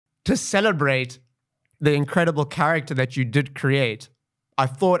to celebrate the incredible character that you did create, I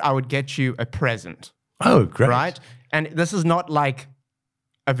thought I would get you a present. Oh, great. Right? And this is not like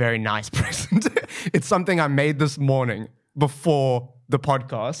a very nice present. It's something I made this morning before the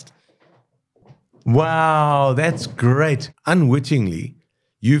podcast. Wow, that's great. Unwittingly,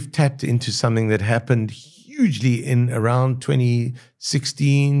 you've tapped into something that happened hugely in around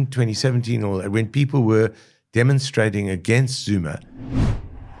 2016, 2017, or when people were demonstrating against Zuma.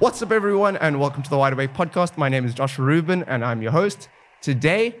 What's up, everyone, and welcome to the Wide Awake podcast. My name is Joshua Rubin, and I'm your host.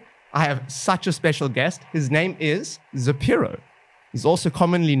 Today, I have such a special guest. His name is Zapiro. He's also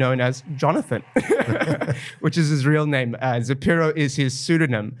commonly known as Jonathan, which is his real name. Zapiro is his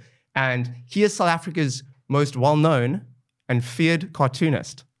pseudonym, and he is South Africa's most well-known and feared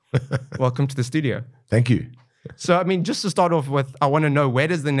cartoonist. Welcome to the studio. Thank you. So, I mean, just to start off with, I want to know, where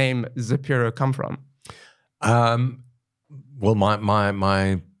does the name Zapiro come from? Well,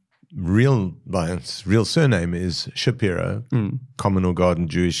 my real surname is Shapiro, common or garden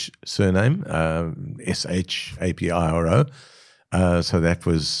Jewish surname, Shapiro. So that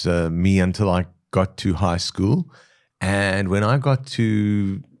was me until I got to high school. And when I got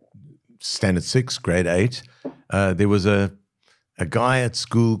to standard 6, grade 8, there was a guy at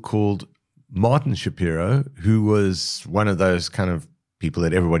school called Martin Shapiro, who was one of those kind of people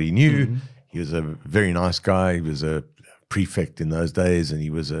that everybody knew. Mm-hmm. He was a very nice guy. He was a prefect in those days, and he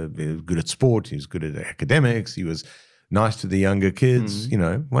was good at sport. He was good at academics. He was nice to the younger kids, you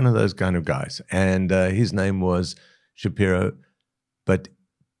know, one of those kind of guys. And his name was Shapiro, but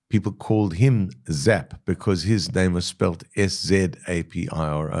people called him Zap because his name was spelled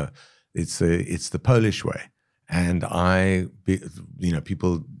Szapiro. It's the Polish way. And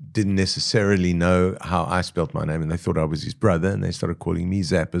people didn't necessarily know how I spelt my name, and they thought I was his brother, and they started calling me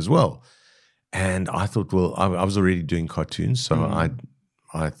Zap as well. And I thought, well, I was already doing cartoons, so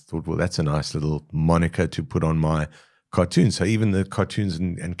I thought, well, that's a nice little moniker to put on my cartoons. So even the cartoons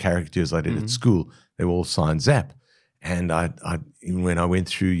and characters I did at school, they were all signed Zap. And even when I went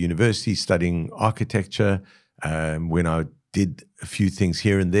through university studying architecture, when I did a few things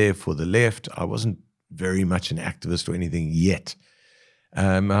here and there for the left, I wasn't very much an activist or anything yet.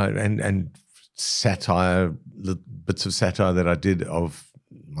 And satire, bits of satire that I did of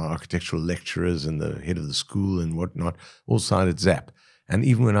my architectural lecturers and the head of the school and whatnot, all signed Zap. And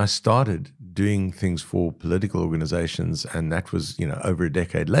even when I started doing things for political organizations, and that was, over a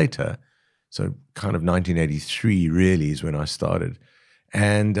decade later, so kind of 1983 really is when I started.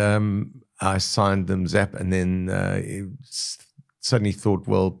 And I signed them Zap, and then suddenly thought,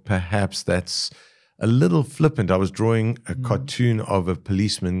 well, perhaps that's a little flippant. I was drawing a cartoon of a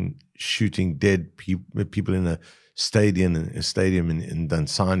policeman shooting dead people in a stadium in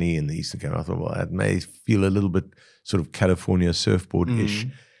Dunsany in the Eastern Cape. I thought, well, that may feel a little bit sort of California surfboard-ish.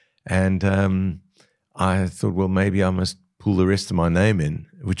 And I thought, well, maybe I must pull the rest of my name in,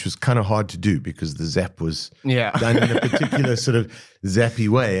 which was kind of hard to do because the Zap was done in a particular sort of zappy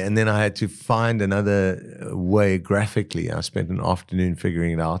way. And then I had to find another way graphically. I spent an afternoon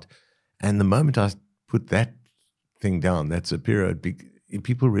figuring it out. And the moment I put that thing down, that Zapiro,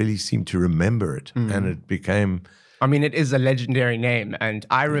 people really seemed to remember it. And it became... I mean, it is a legendary name. And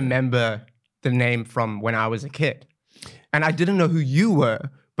I remember the name from when I was a kid. And I didn't know who you were,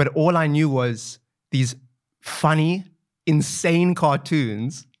 but all I knew was these funny, insane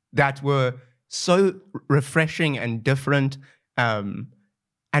cartoons that were so refreshing and different and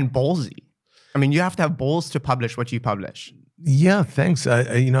ballsy. I mean, you have to have balls to publish what you publish. Yeah, thanks.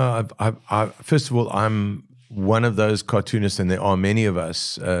 First of all, I'm one of those cartoonists, and there are many of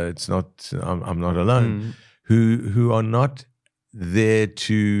us. I'm not alone, who are not there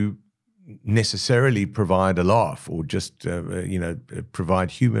to necessarily provide a laugh or just provide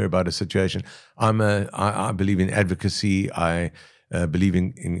humor about a situation. I believe in advocacy. I believe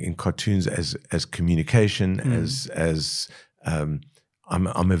in cartoons as communication, as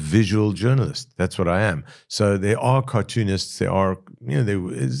I'm a visual journalist. That's what I am. So there are cartoonists. There are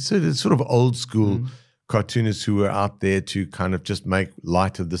it's sort of old school cartoonists who were out there to kind of just make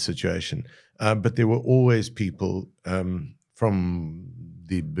light of the situation. But there were always people from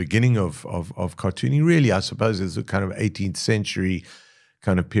the beginning of cartooning. Really, I suppose there's a kind of 18th century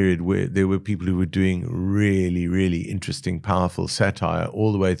kind of period where there were people who were doing really, really interesting, powerful satire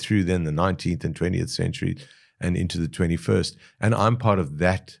all the way through then the 19th and 20th century and into the 21st. And I'm part of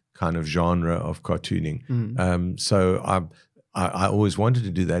that kind of genre of cartooning. So I always wanted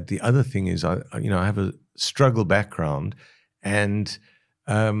to do that. The other thing is, I have a struggle background, and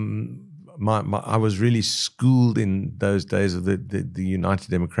I was really schooled in those days of the United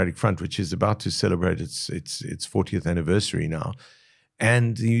Democratic Front, which is about to celebrate its 40th anniversary now.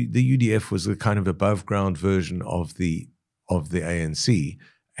 And the UDF was the kind of above ground version of the ANC.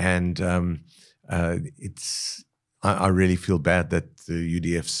 And I really feel bad that the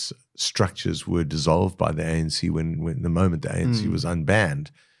UDF's structures were dissolved by the ANC when the moment the ANC was unbanned.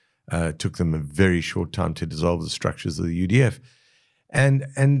 It took them a very short time to dissolve the structures of the UDF.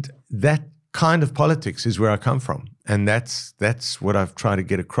 And that kind of politics is where I come from. And that's what I've tried to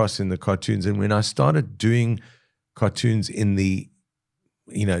get across in the cartoons. And when I started doing cartoons in the,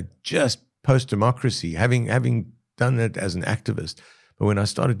 just post-democracy, having done it as an activist, but when I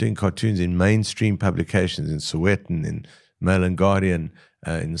started doing cartoons in mainstream publications, in Sowetan, in Mail and Guardian,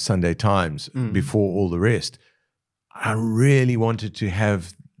 in the Sunday Times, before all the rest, I really wanted to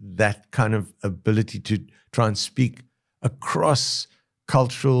have that kind of ability to try and speak across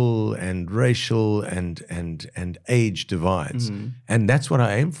cultural and racial and age divides. And that's what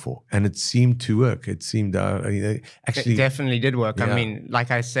I aimed for. And it seemed to work. It seemed actually... It definitely did work. Yeah. I mean, like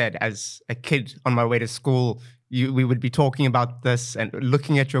I said, as a kid on my way to school, we would be talking about this and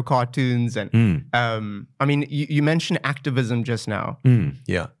looking at your cartoons. And I mean, you mentioned activism just now.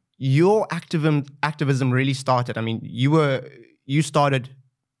 Yeah. Your activism really started. I mean, you started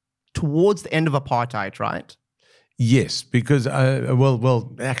towards the end of apartheid, right? Yes, because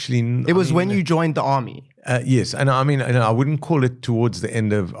actually, it was when you joined the army. Yes, and I mean, I wouldn't call it towards the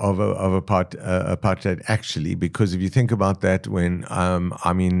end of apartheid actually, because if you think about that, when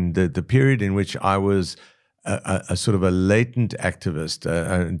I mean the period in which I was a sort of a latent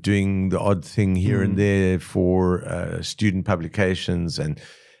activist, doing the odd thing here and there for student publications and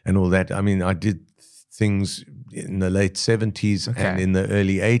all that. I mean, I did things in the late 70s and in the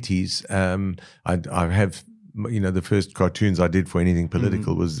early 80s. I have, the first cartoons I did for anything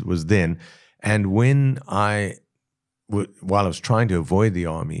political was then. And when while I was trying to avoid the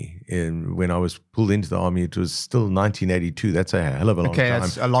army, when I was pulled into the army, it was still 1982. That's a hell of a long time. Okay,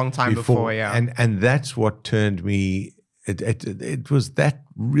 that's a long time before, yeah. And that's what turned me. It was that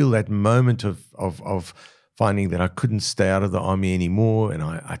moment of finding that I couldn't stay out of the army anymore, and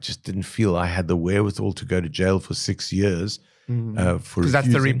I just didn't feel I had the wherewithal to go to jail for 6 years. Because that's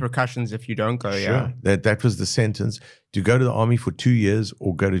the repercussions if you don't go. Sure. Yeah, that was the sentence: to go to the army for 2 years,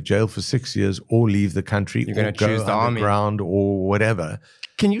 or go to jail for 6 years, or leave the country, You're going to choose the underground army or whatever.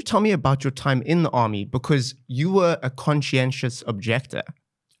 Can you tell me about your time in the army? Because you were a conscientious objector.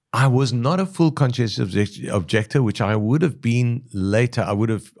 I was not a full conscientious objector, which I would have been later. I would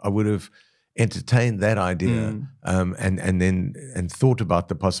have entertained that idea, and thought about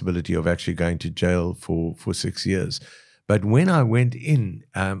the possibility of actually going to jail for 6 years. But when I went in,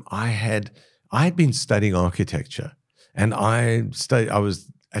 I had been studying architecture, and I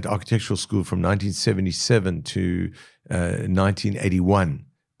was at architectural school from 1977 to 1981.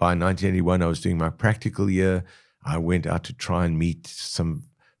 By 1981, I was doing my practical year. I went out to try and meet some.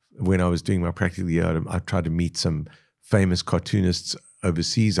 When I was doing my practical year, I tried to meet some famous cartoonists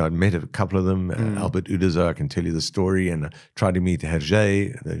overseas. I'd met a couple of them, Albert Uderzo, I can tell you the story, and I tried to meet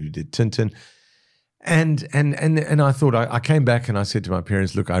Hergé, who did Tintin. And I thought, I came back and I said to my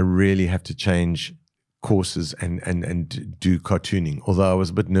parents, look, I really have to change courses and do cartooning, although I was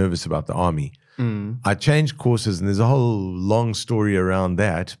a bit nervous about the army. I changed courses, and there's a whole long story around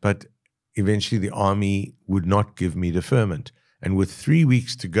that, but eventually the army would not give me deferment. And with 3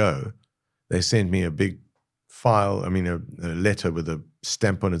 weeks to go, they sent me a big file, a letter with a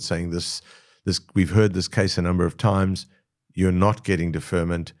stamp on it saying, this we've heard this case a number of times, you're not getting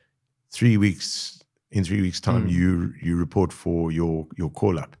deferment. 3 weeks... In 3 weeks' time, you report for your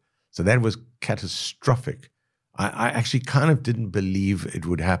call-up. So that was catastrophic. I actually kind of didn't believe it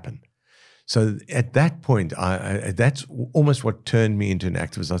would happen. So at that point, that's almost what turned me into an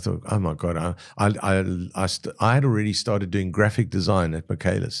activist. I thought, oh my God, I had already started doing graphic design at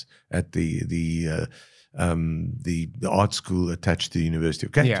Michaelis, at the art school attached to the University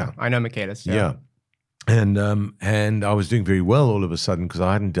of Cape Town. Yeah, I know Michaelis. Yeah. And I was doing very well all of a sudden, because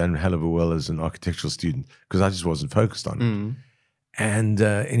I hadn't done hell of a well as an architectural student, because I just wasn't focused on it. And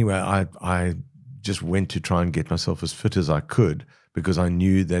anyway, I just went to try and get myself as fit as I could, because I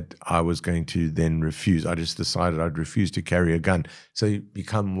knew that I was going to then refuse. I just decided I'd refuse to carry a gun. So you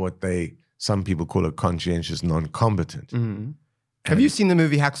become what some people call a conscientious non-combatant. Have you seen the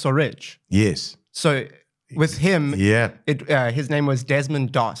movie Hacksaw Ridge? Yes. So with him, his name was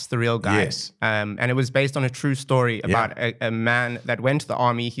Desmond Doss, the real guy. Yes. And it was based on a true story about a man that went to the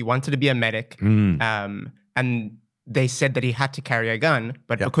army. He wanted to be a medic. And they said that he had to carry a gun,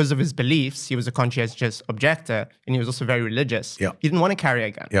 but because of his beliefs, he was a conscientious objector, and he was also very religious. He didn't want to carry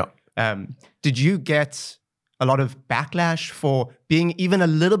a gun. Did you get a lot of backlash for being even a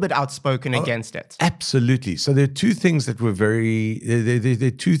little bit outspoken against it. Absolutely. So there are two things that were there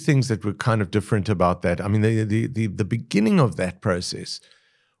are two things that were kind of different about that. I mean, the beginning of that process,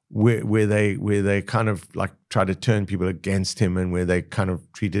 where they kind of like try to turn people against him, and where they kind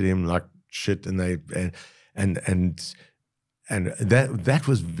of treated him like shit, and that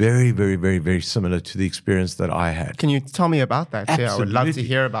was very, very, very, very similar to the experience that I had. Can you tell me about that? Absolutely. Yeah, I would love to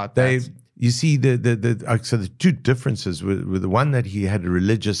hear about that. You see, so the two differences were the one that he had a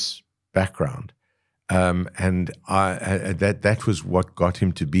religious background, and that was what got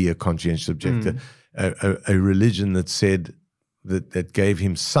him to be a conscientious objector, a religion that said that gave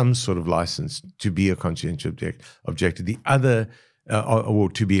him some sort of license to be a conscientious objector. The other, or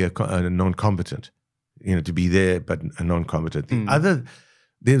to be a non-combatant, to be there but a non-combatant. The other,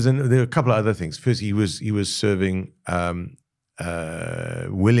 there were a couple of other things. First, he was serving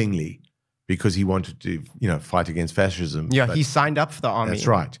willingly, because he wanted to, fight against fascism. Yeah, he signed up for the army. That's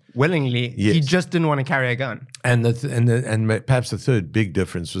right. Willingly. Yes. He just didn't want to carry a gun. And perhaps the third big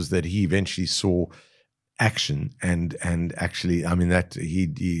difference was that he eventually saw action, and actually, I mean, that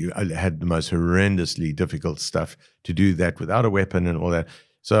he had the most horrendously difficult stuff to do that without a weapon and all that.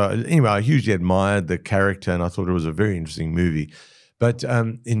 So anyway, I hugely admired the character, and I thought it was a very interesting movie. But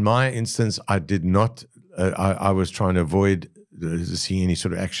in my instance, I did not. I was trying to avoid seeing any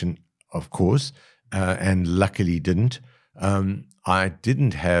sort of action, of course, and luckily didn't. I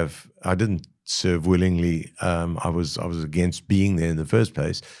didn't serve willingly. I was against being there in the first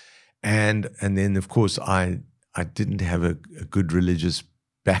place, and then of course I didn't have a good religious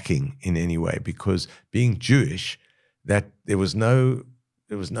backing in any way, because being Jewish, that there was no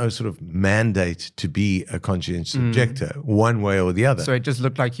sort of mandate to be a conscientious objector one way or the other. So it just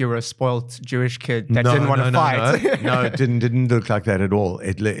looked like you were a spoilt Jewish kid that didn't want to fight. No, it didn't look like that at all.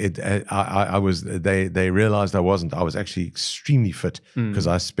 I was. They realized I wasn't. I was actually extremely fit, because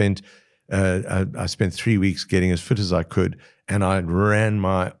I spent 3 weeks getting as fit as I could, and I ran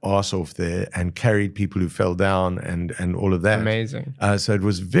my ass off there and carried people who fell down and all of that. Amazing. So it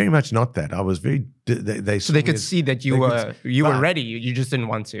was very much not that. I was very. So they could see that you were ready. You just didn't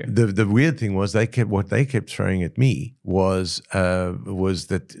want to. The weird thing was they kept throwing at me was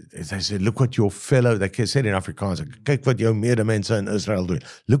that they said, look what your fellow. They said in Afrikaans, kyk wat jou medemense in Israel doen.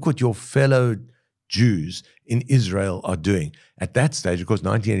 Look what your fellow Jews in Israel are doing. At that stage, of course,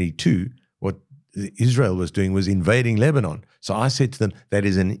 1982. What Israel was doing was invading Lebanon. So I said to them, that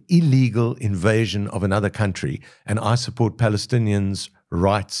is an illegal invasion of another country, and I support Palestinians'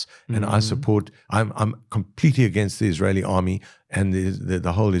 rights, and I'm completely against the Israeli army and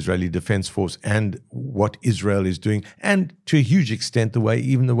the whole Israeli Defense Force and what Israel is doing, and to a huge extent the way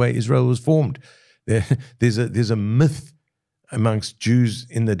Israel was formed. There's a myth amongst Jews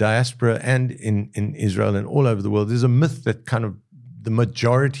in the diaspora and in Israel and all over the world. There's a myth that kind of the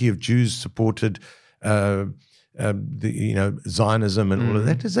majority of Jews supported Zionism and all of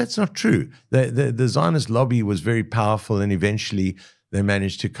that. That's not true. The Zionist lobby was very powerful, and eventually they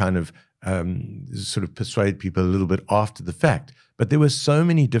managed to kind of sort of persuade people a little bit after the fact. But there were so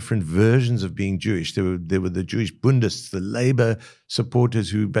many different versions of being Jewish. There were the Jewish Bundists, the labor supporters,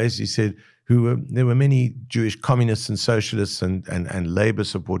 who basically said there were many Jewish communists and socialists and labor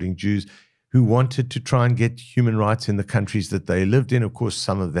supporting Jews who wanted to try and get human rights in the countries that they lived in. Of course,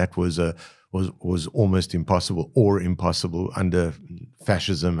 some of that was almost impossible under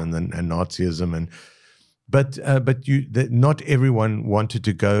fascism and Nazism, but not everyone wanted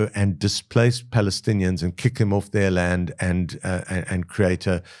to go and displace Palestinians and kick them off their land and create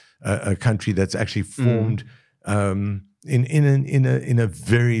a country that's actually formed in a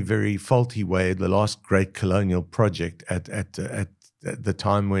very, very faulty way. The last great colonial project at the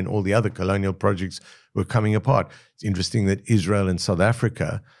time when all the other colonial projects were coming apart. It's interesting that Israel and South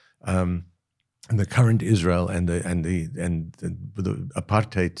Africa, and the current Israel and the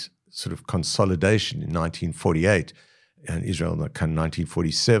apartheid sort of consolidation in 1948, and Israel in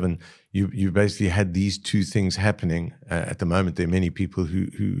 1947, you basically had these two things happening. At the moment, there are many people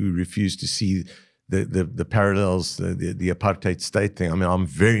who refuse to see the parallels, the apartheid state thing. I mean, I'm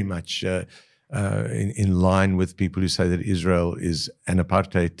very much in line with people who say that Israel is an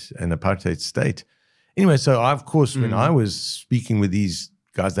apartheid state. Anyway, so of course, when I was speaking with these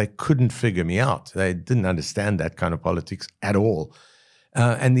guys, they couldn't figure me out. They didn't understand that kind of politics at all.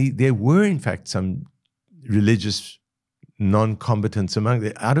 And there were, in fact, some religious non-combatants among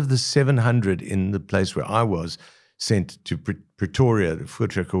them. Out of the 700 in the place where I was sent to Pretoria, the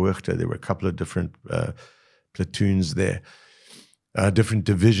Voortrekkerhoogte, there were a couple of different platoons there. Different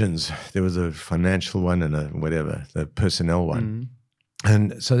divisions. There was a financial one and the personnel one.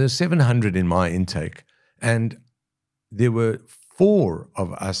 And so there's 700 in my intake. And there were 4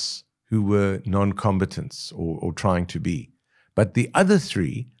 of us who were non-combatants or trying to be. But the other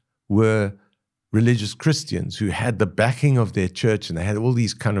 3 were religious Christians who had the backing of their church, and they had all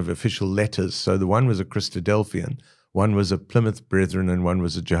these kind of official letters. So the one was a Christadelphian, one was a Plymouth Brethren, and one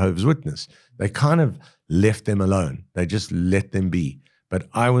was a Jehovah's Witness. They kind of left them alone. They just let them be. But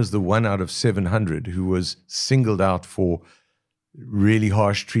I was the one out of 700 who was singled out for really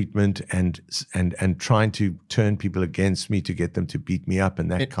harsh treatment and trying to turn people against me to get them to beat me up and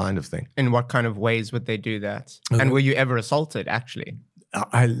that kind of thing. In what kind of ways would they do that? And were you ever assaulted, actually?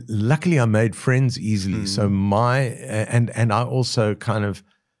 Luckily I made friends easily. So and I also kind of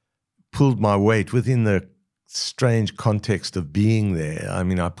pulled my weight within the strange context of being there. I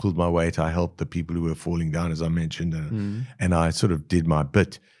mean, I pulled my weight. I helped the people who were falling down, as I mentioned, and I sort of did my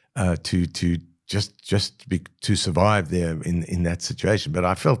bit to survive there in that situation. But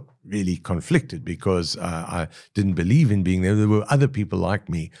I felt really conflicted because I didn't believe in being there. There were other people like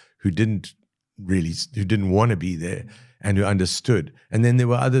me who didn't want to be there and who understood. And then there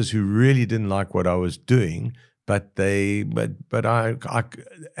were others who really didn't like what I was doing, but I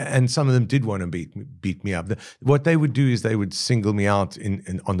and some of them did want to beat me up. What they would do is they would single me out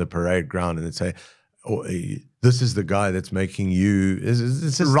on the parade ground and they'd say, this is the guy that's making you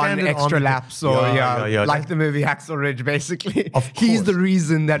run extra laps, or like the movie Hacksaw Ridge, basically. He's the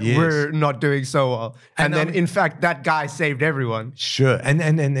reason that we're not doing so well. And then, in fact, that guy saved everyone. Sure.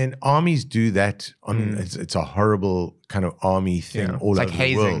 And armies do that. I mean, it's a horrible kind of army thing all over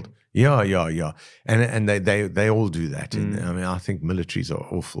the world. Yeah. And they all do that. And I mean, I think militaries are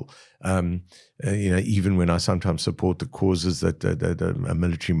awful. Even when I sometimes support the causes that a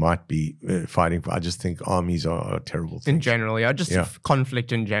military might be fighting for, I just think armies are terrible things. In general,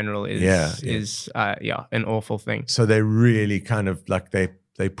 conflict in general is an awful thing. So they really kind of like they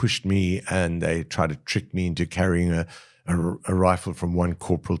pushed me and they tried to trick me into carrying a rifle from one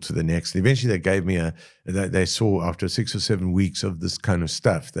corporal to the next. And eventually they gave me they saw after 6 or 7 weeks of this kind of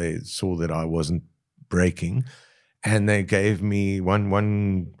stuff, they saw that I wasn't breaking. And they gave me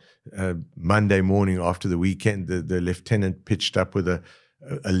one Monday morning after the weekend, the lieutenant pitched up with a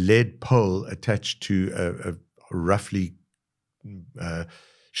lead pole attached to a roughly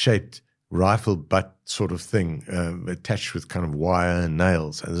shaped rifle butt sort of thing, attached with kind of wire and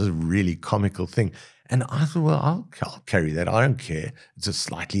nails. And this is a really comical thing. And I thought, well, I'll carry that. I don't care. It's a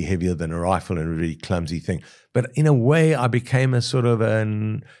slightly heavier than a rifle and a really clumsy thing. But in a way, I became a sort of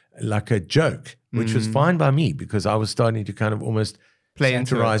like a joke, which was fine by me because I was starting to kind of almost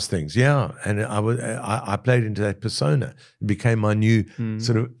satirize things. Yeah. And I played into that persona. It became my new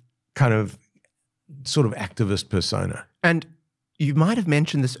sort of activist persona. And you might have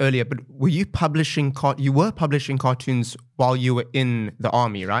mentioned this earlier, but were you publishing cartoons while you were in the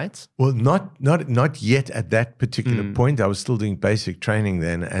army, right? Well, not yet at that particular point. I was still doing basic training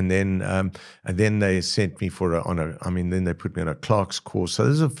then, and then they sent me then they put me on a clerk's course. So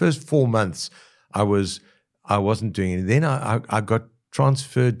this is the first 4 months I wasn't doing it. Then I got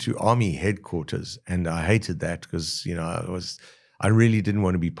transferred to army headquarters, and I hated that because I really didn't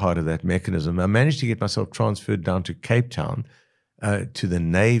want to be part of that mechanism. I managed to get myself transferred down to Cape Town. To the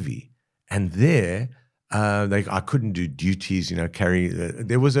Navy, and there I couldn't do duties, carry.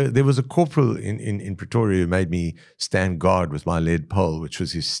 There was a corporal in Pretoria who made me stand guard with my lead pole, which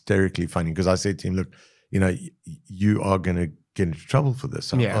was hysterically funny because I said to him, "Look, you are going to get into trouble for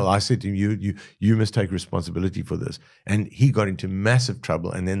this." I said to him, "You must take responsibility for this," and he got into massive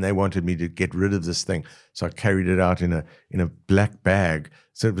trouble. And then they wanted me to get rid of this thing, so I carried it out in a black bag.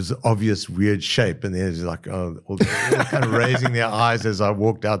 So it was an obvious weird shape, and they're like, all kind of raising their eyes as I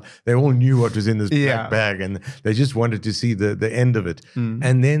walked out. They all knew what was in this black bag, and they just wanted to see the end of it.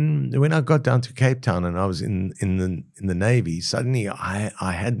 And then when I got down to Cape Town and I was in the Navy, suddenly I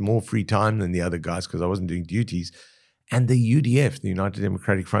had more free time than the other guys because I wasn't doing duties. And the UDF, the United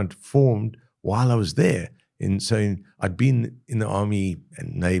Democratic Front, formed while I was there. And so I'd been in the Army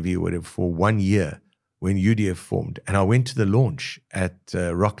and Navy or whatever for 1 year when UDF formed. And I went to the launch at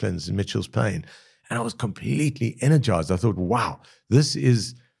Rocklands in Mitchell's Plain, and I was completely energized. I thought, wow, this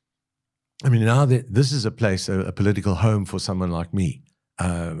is a place, a political home for someone like me,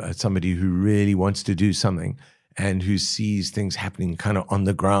 somebody who really wants to do something and who sees things happening kind of on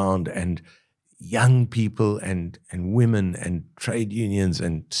the ground, and young people and women and trade unions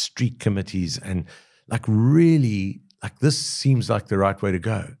and street committees, and this seems like the right way to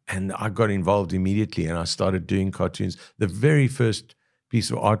go. And I got involved immediately, and I started doing cartoons. The very first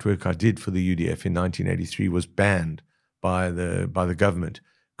piece of artwork I did for the UDF in 1983 was banned by the government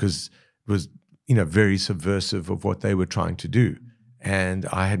because it was very subversive of what they were trying to do. And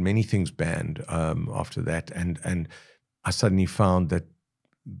I had many things banned after that. And I suddenly found that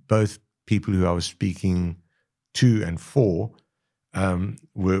both people who I was speaking to and for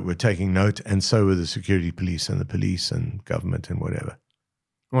were taking note, and so were the security police and the police and government and whatever.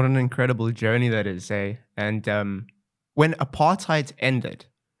 What an incredible journey that is, eh? And when apartheid ended,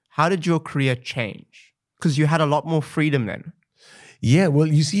 how did your career change? Because you had a lot more freedom then. Yeah, well,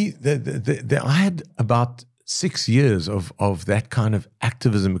 you see, I had about 6 years of that kind of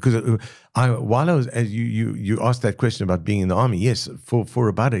activism, because while I was, as you asked that question about being in the army, yes, for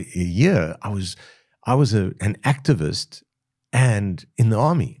about a year, I was an activist and in the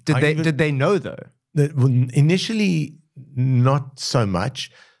army. Did they know though? Initially, not so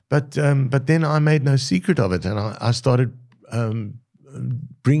much, but then I made no secret of it, and I started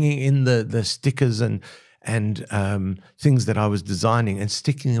bringing in the stickers and things that I was designing and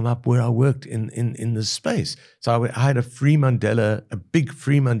sticking them up where I worked in this space. So I had a big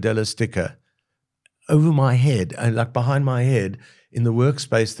Free Mandela sticker over my head, and like behind my head in the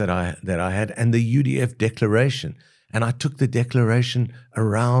workspace that I had, and the UDF declaration. And I took the declaration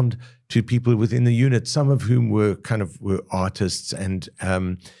around to people within the unit, some of whom were artists and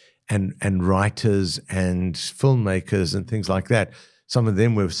writers and filmmakers and things like that. Some of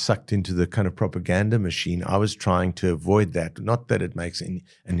them were sucked into the kind of propaganda machine. I was trying to avoid that. Not that it makes an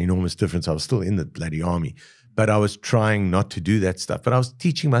enormous difference. I was still in the bloody army, but I was trying not to do that stuff. But I was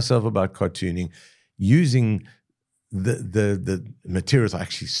teaching myself about cartooning, using the materials. I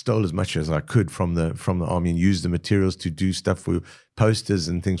actually stole as much as I could from the army and used the materials to do stuff for posters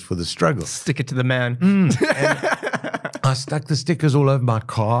and things for the struggle. Stick it to the man. And I stuck the stickers all over my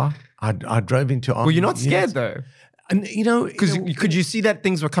car. I drove into army. Were you not scared though? And because could you see that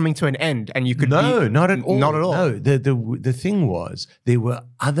things were coming to an end, and you could not at all. Not at all. No, the thing was there were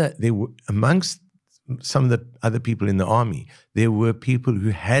amongst some of the other people in the army, there were people who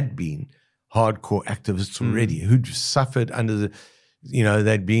had been hardcore activists already, who'd suffered under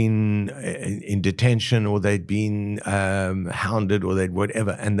they'd been in detention, or they'd been hounded, or they'd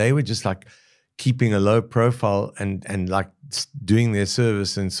whatever, and they were just like keeping a low profile and like doing their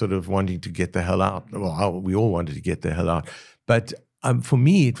service and sort of wanting to get the hell out. Well, we all wanted to get the hell out. But for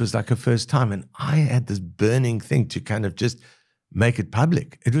me, it was like a first time, and I had this burning thing to kind of just make it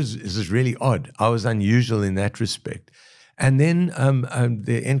public. It was really odd. I was unusual in that respect. And then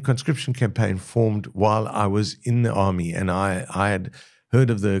the End Conscription campaign formed while I was in the army, and I had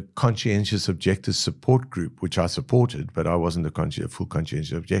heard of the Conscientious Objectors Support Group, which I supported, but I wasn't a full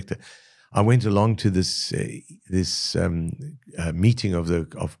conscientious objector. I went along to this meeting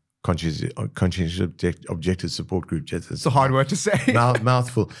of Conscientious Objectors Support Group. It's a hard word to say.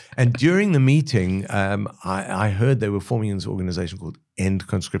 Mouthful. And during the meeting, I heard they were forming this organization called End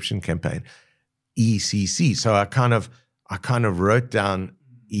Conscription Campaign, ECC. So I kind of wrote down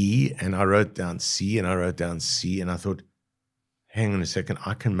E, and I wrote down C, and I wrote down C, and I thought, hang on a second,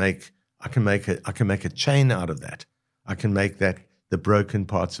 I can make a chain out of that. I can make that the broken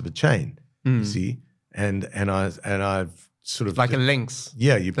parts of a chain. You see, and I've sort of like a links.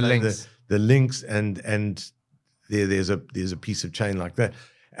 Yeah, you play the links, and there's a piece of chain like that.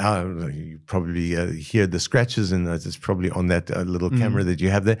 You probably hear the scratches, and it's probably on that little camera that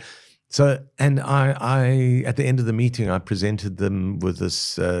you have there. So, and I at the end of the meeting, I presented them with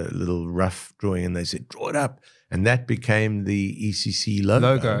this little rough drawing, and they said, draw it up. And that became the ECC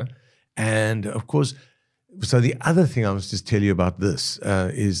logo. And of course, so the other thing I must just tell you about this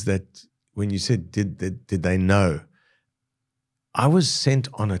is that when you said, did they know? I was sent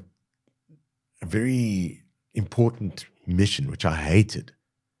on a very important mission, which I hated,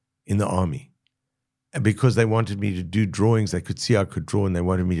 in the army. Because they wanted me to do drawings. They could see I could draw, and they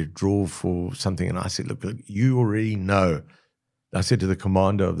wanted me to draw for something. And I said, look, you already know. I said to the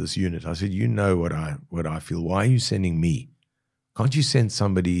commander of this unit, I said, you know what I feel. Why are you sending me? Can't you send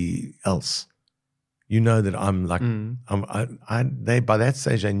somebody else? You know that I'm like, by that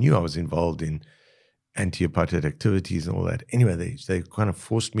stage, I knew I was involved in anti-apartheid activities and all that. Anyway, they kind of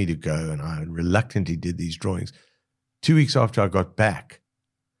forced me to go, and I reluctantly did these drawings. 2 weeks after I got back,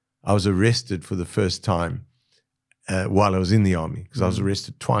 I was arrested for the first time while I was in the army, because I was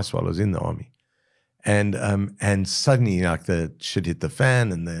arrested twice while I was in the army. And suddenly, like, the shit hit the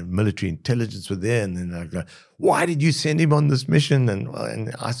fan, and the military intelligence were there, and then like, why did you send him on this mission? And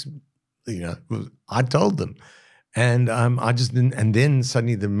I, I told them, and I just didn't. And then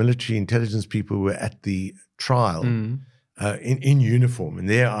suddenly, the military intelligence people were at the trial in uniform, and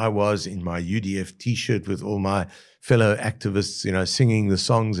there I was in my UDF T-shirt with all my fellow activists, singing the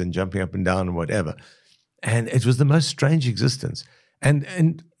songs and jumping up and down and whatever. And it was the most strange existence.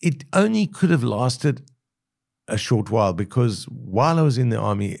 And it only could have lasted a short while, because while I was in the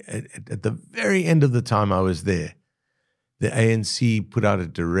army, at the very end of the time I was there, the ANC put out a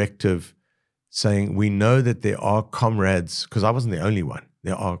directive saying, we know that there are comrades, because I wasn't the only one,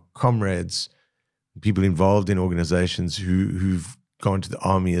 there are comrades, people involved in organizations who've gone to the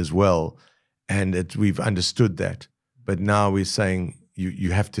army as well, and we've understood that. But now we're saying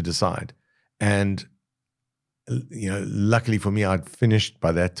you have to decide. And, luckily for me, I'd finished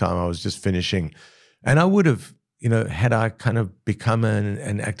by that time. I was just finishing. And I would have, had I kind of become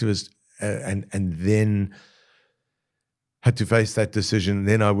an activist and then had to face that decision,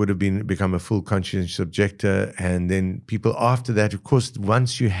 then I would have become a full conscientious objector. And then people after that, of course,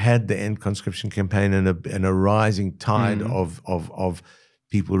 once you had the end conscription campaign and a rising tide of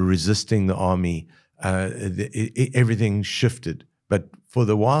people resisting the army, everything shifted. But for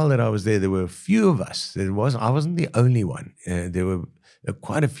the while that I was there were a few of us. I wasn't the only one. There were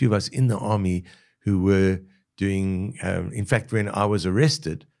quite a few of us in the army who were doing, in fact, when I was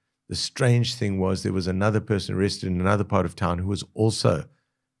arrested, the strange thing was there was another person arrested in another part of town who was also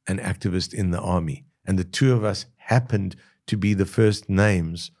an activist in the army. And the two of us happened to be the first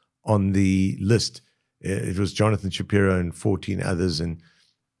names on the list. It was Jonathan Shapiro and 14 others. And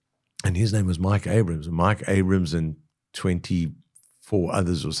his name was Mike Abrams. Mike Abrams and 24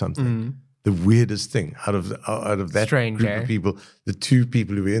 others or something. The weirdest thing out of that Strange, group of people, the two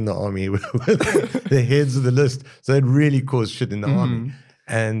people who were in the army were the heads of the list. So it really caused shit in the army.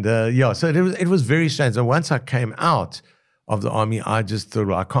 And so it was very strange. So once I came out of the army, I just thought,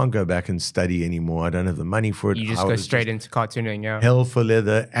 well, I can't go back and study anymore. I don't have the money for it. You just go straight into cartooning, yeah. Hell for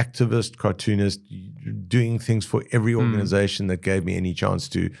leather, activist, cartoonist, doing things for every organization that gave me any chance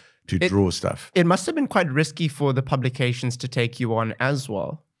to draw stuff. It must have been quite risky for the publications to take you on as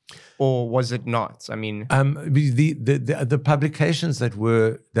well. Or was it not? I mean, the publications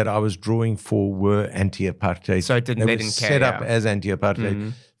that I was drawing for were anti-apartheid. So they didn't set up as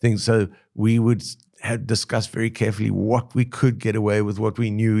anti-apartheid things. So we would have discussed very carefully what we could get away with, what we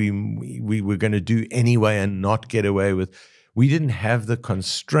knew we were going to do anyway and not get away with. We didn't have the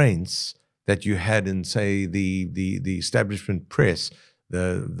constraints that you had in, say, the establishment press,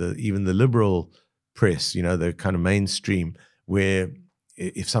 even the liberal press, the kind of mainstream, where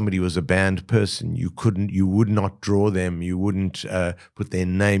if somebody was a banned person, you would not draw them, you wouldn't put their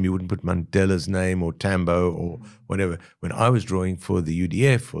name, you wouldn't put Mandela's name or Tambo or whatever. When I was drawing for the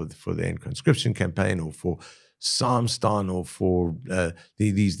UDF or for the end conscription campaign or for Samstan or for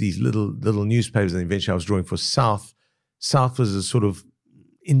these little newspapers, and eventually I was drawing for South. South was a sort of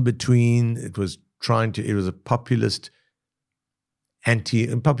in between. It was a populist,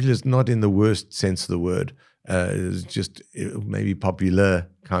 populist not in the worst sense of the word. It was just maybe popular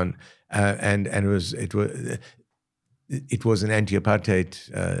kind, and it was an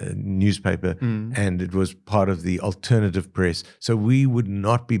anti-apartheid newspaper, and it was part of the alternative press. So we would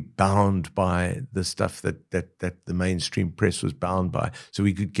not be bound by the stuff that the mainstream press was bound by. So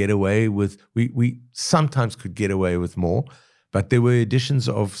we could get away with. We sometimes could get away with more, but there were editions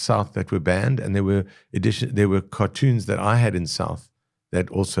of South that were banned, and there were cartoons that I had in South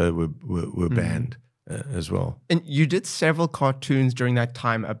that also were banned. As well. And you did several cartoons during that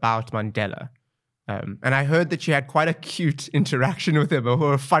time about Mandela. And I heard that you had quite a cute interaction with him,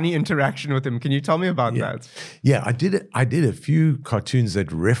 or a funny interaction with him. Can you tell me about that? Yeah, I did a few cartoons that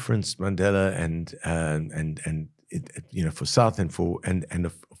referenced Mandela and for South and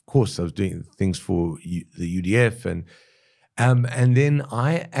of course I was doing things for the UDF and then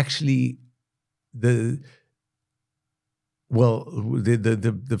I actually the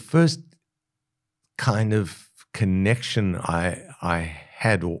first kind of connection I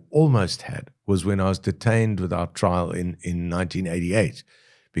had or almost had was when I was detained without trial in 1988,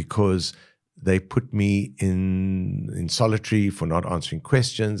 because they put me in solitary for not answering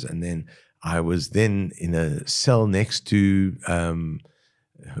questions, and then I was then in a cell next to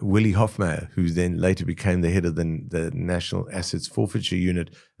Willie Hofmeyr, who then later became the head of the National Assets Forfeiture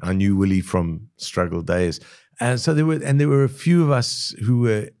Unit. I knew Willie from struggle days, and so there were a few of us who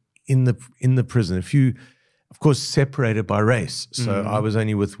were in the prison, a few, of course, separated by race. So I was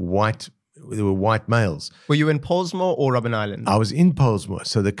only with there were white males. Were you in Pollsmoor or Robben Island? I was in Pollsmoor.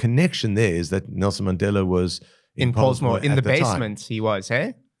 So the connection there is that Nelson Mandela was in Pollsmoor in the basement. Time. He was,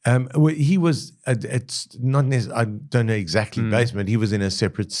 hey? He was. It's not necessarily. I don't know exactly basement. He was in a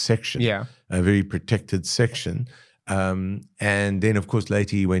separate section. Yeah, a very protected section. And then, of course,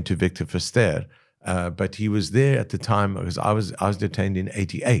 later he went to Victor Verster. But he was there at the time because I was detained in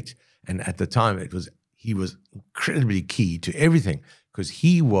 88, and at the time he was incredibly key to everything because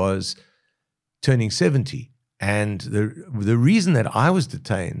he was turning 70, and the reason that I was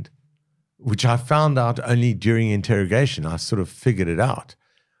detained which I found out only during interrogation, I sort of figured it out,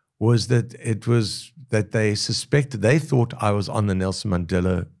 was that they thought I was on the Nelson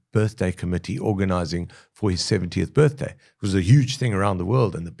Mandela birthday committee organizing for his 70th birthday. It was a huge thing around the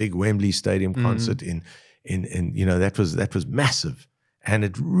world, and the big Wembley Stadium concert in that was massive. And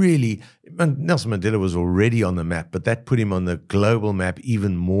it really, Nelson Mandela was already on the map, but that put him on the global map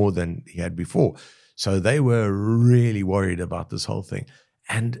even more than he had before. So they were really worried about this whole thing.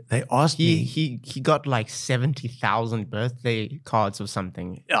 And they asked me. He got like 70,000 birthday cards or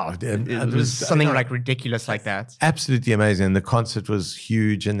something. Oh, it was something like ridiculous like that. Absolutely amazing. And the concert was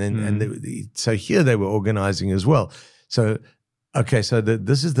huge. And then, so here they were organizing as well. So, okay, so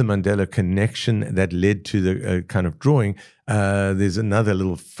this is the Mandela connection that led to the kind of drawing. There's another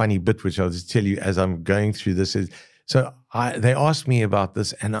little funny bit, which I'll just tell you as I'm going through this. They asked me about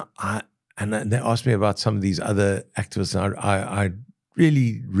this, and they asked me about some of these other activists. And I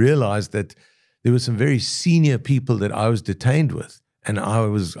really realized that there were some very senior people that I was detained with, and I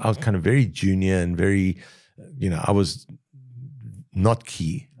was kind of very junior and very, I was not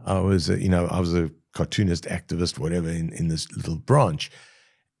key. I was a cartoonist, activist, whatever, in this little branch.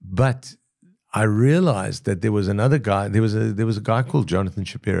 But I realized that there was another guy. There was a guy called Jonathan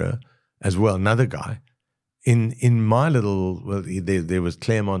Shapiro as well, another guy. In my little, there was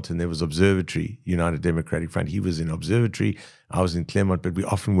Claremont and there was Observatory, United Democratic Front. He was in Observatory, I was in Claremont, but we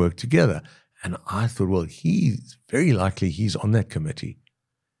often worked together. And I thought, well, he's very likely he's on that committee.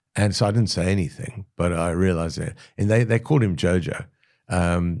 And so I didn't say anything, but I realized that. And they called him Jojo.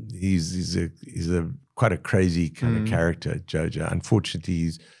 He's a quite a crazy kind of character, Jojo. Unfortunately,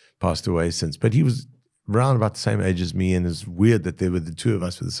 he's passed away since. But he was around about the same age as me, and it's weird that there were the two of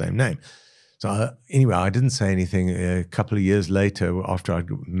us with the same name. So anyway, I didn't say anything. A couple of years later, after I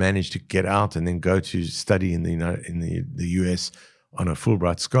managed to get out and then go to study in the US on a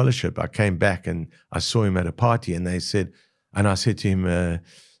Fulbright scholarship, I came back and I saw him at a party, and I said to him,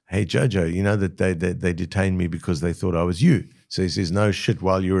 "Hey Jojo, you know that they detained me because they thought I was you." So he says, "No shit.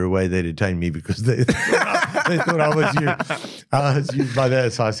 While you were away, they detained me because they thought I was you." I was you by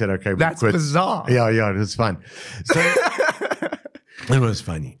that. So I said, "Okay, that's bizarre." Yeah, it was fun. So. It was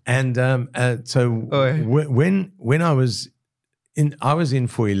funny, and when I was in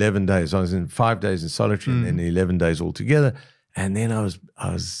for 11 days. I was in 5 days in solitary, and then 11 days altogether. And then I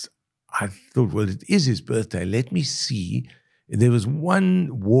thought, well, it is his birthday. Let me see. There was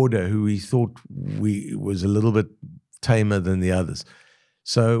one warder who he thought was a little bit tamer than the others,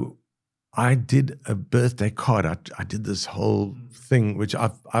 so I did a birthday card. I did this whole thing, which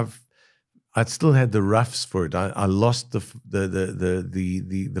I still had the roughs for it. I lost the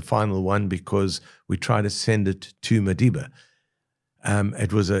final one because we tried to send it to Madiba.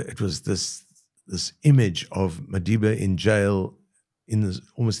 It was this image of Madiba in jail,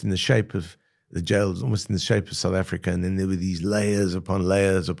 almost in the shape of the jail, almost in the shape of South Africa, and then there were these layers upon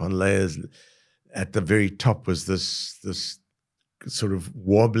layers upon layers. At the very top was this sort of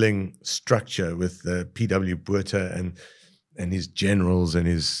wobbling structure with P.W. Botha and his generals and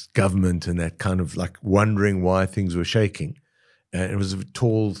his government, and that kind of like wondering why things were shaking. It was a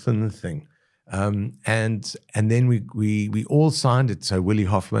tall, thin thing. And then we all signed it. So Willie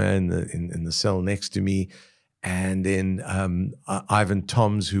Hofmeyr in the cell next to me, and then Ivan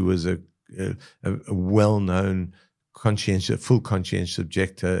Toms, who was a well-known full conscientious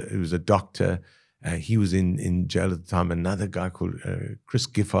objector, who was a doctor. He was in jail at the time. Another guy called Chris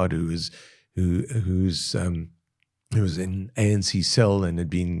Giffard, who was in ANC cell and had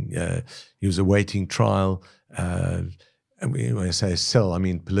been, he was awaiting trial. And when I say a cell, I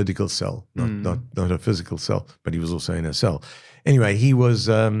mean political cell, not a physical cell, but he was also in a cell. Anyway, he was,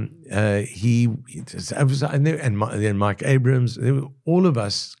 and Mike Abrams, there were all of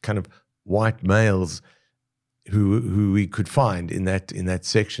us kind of white males who we could find in that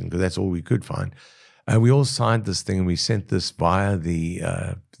section, because that's all we could find. We all signed this thing, and we sent this via the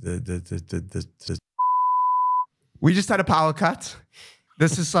We just had a power cut.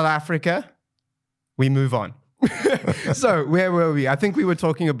 This is South Africa. We move on. So where were we? I think we were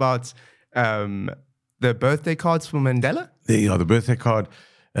talking about the birthday cards for Mandela. The birthday card.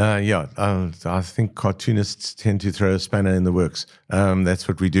 I think cartoonists tend to throw a spanner in the works. That's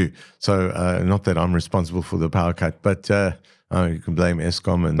what we do. So not that I'm responsible for the power cut, but you can blame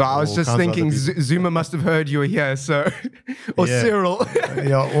Eskom. And I was just thinking Zuma must have heard you were here, so or Cyril.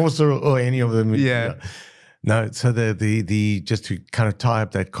 Or Cyril, or any of them. Yeah. No, so the just to kind of tie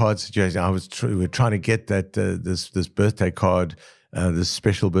up that card situation, we were trying to get that this birthday card, this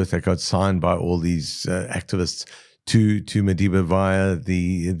special birthday card signed by all these activists to Madiba via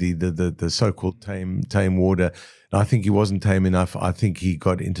the so-called tame water. And I think he wasn't tame enough. I think he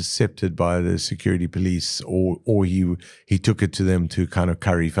got intercepted by the security police, or he took it to them to kind of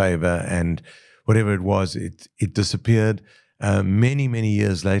curry favor, and whatever it was, it disappeared. Many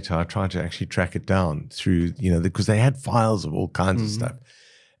years later, I tried to actually track it down through, because they had files of all kinds of stuff,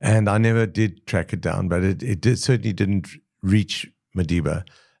 and I never did track it down. But it certainly didn't reach Madiba,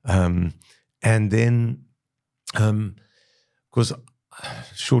 and then, of course,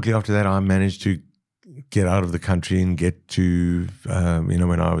 shortly after that, I managed to get out of the country and get to,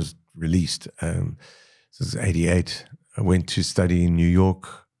 when I was released. This was 88. I went to study in New York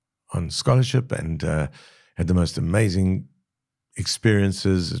on scholarship and had the most amazing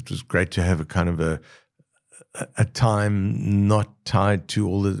experiences. It was great to have a kind of a time not tied to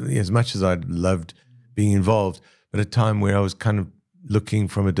all as much as I'd loved being involved, but a time where I was kind of looking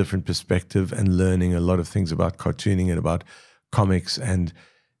from a different perspective and learning a lot of things about cartooning and about comics, and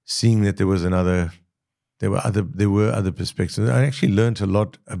seeing that there were other perspectives. I actually learned a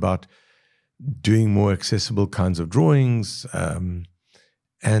lot about doing more accessible kinds of drawings. And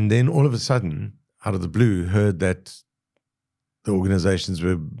then all of a sudden, out of the blue, heard that the organizations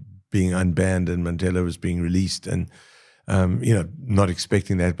were being unbanned and Mandela was being released. And, not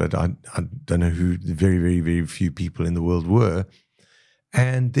expecting that, but I don't know who the very, very, very few people in the world were.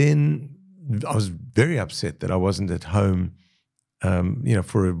 And then I was very upset that I wasn't at home,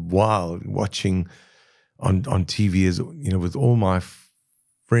 for a while, watching on TV, as with all my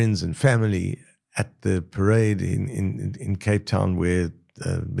friends and family at the parade in Cape Town, where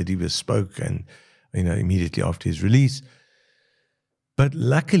Madiba spoke, and immediately after his release. But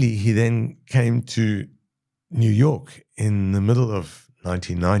luckily, he then came to New York in the middle of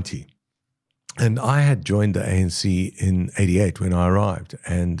 1990, and I had joined the ANC in 88 when I arrived,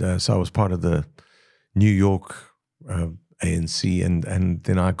 and so I was part of the New York ANC, and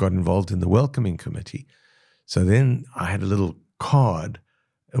then I got involved in the welcoming committee. So then I had a little card,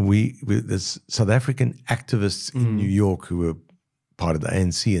 and there's South African activists in New York who were part of the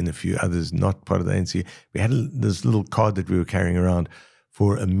ANC, and a few others not part of the ANC. We had this little card that we were carrying around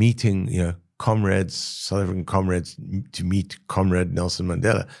for a meeting, comrades, South African comrades, to meet Comrade Nelson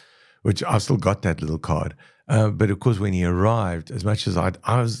Mandela, which I've still got that little card. But of course, when he arrived, as much as I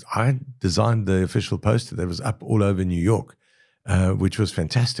designed the official poster that was up all over New York, which was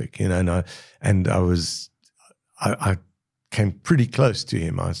fantastic, and I came pretty close to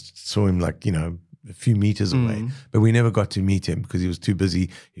him. I saw him a few meters away, but we never got to meet him because he was too busy.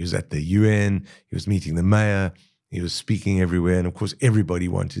 He was at the UN, he was meeting the mayor, he was speaking everywhere, and of course everybody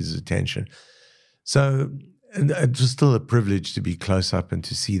wanted his attention. So it was still a privilege to be close up and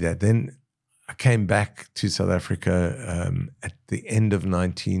to see that. Then I came back to South Africa at the end of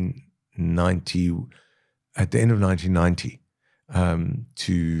 1990,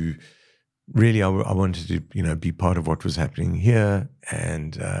 to really, I wanted to, be part of what was happening here,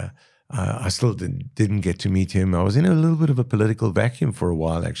 and I still didn't get to meet him. I was in a little bit of a political vacuum for a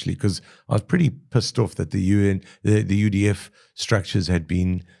while, actually, because I was pretty pissed off that the UDF structures had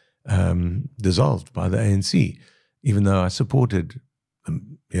been dissolved by the ANC, even though I supported,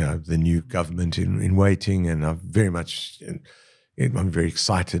 the new government in waiting, and I'm very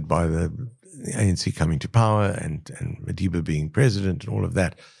excited by the ANC coming to power and Madiba being president and all of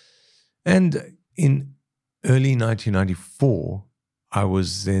that. And in early 1994, I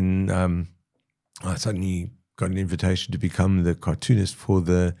was then, I suddenly got an invitation to become the cartoonist for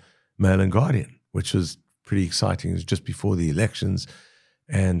the Mail and Guardian, which was pretty exciting. It was just before the elections.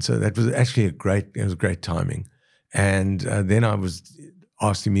 And so that was actually great timing. And then I was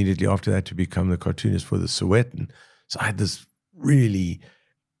asked immediately after that to become the cartoonist for the Sowetan. So I had this really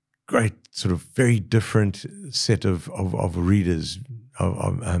great sort of very different set of readers.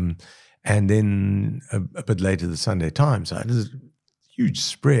 And then a bit later, the Sunday Times. I had this huge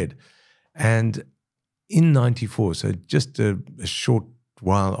spread. And in 94, so just a short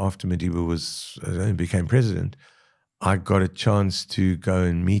while after Madiba became president, I got a chance to go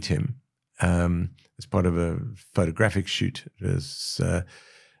and meet him as part of a photographic shoot.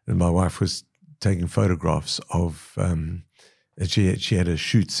 My wife was taking photographs of, she had a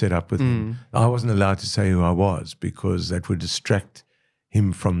shoot set up with him. I wasn't allowed to say who I was because that would distract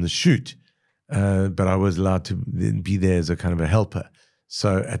him from the shoot, but I was allowed to be there as a kind of a helper.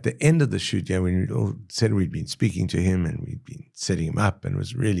 So at the end of the shoot, when we all said we'd been speaking to him and we'd been setting him up, and it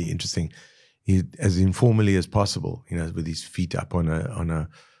was really interesting. He, as informally as possible, with his feet up on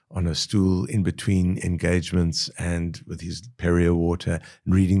a stool in between engagements, and with his Perrier water,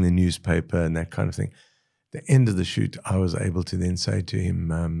 and reading the newspaper and that kind of thing. At the end of the shoot, I was able to then say to him,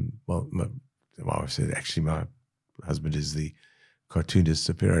 my wife said, actually, my husband is the cartoonist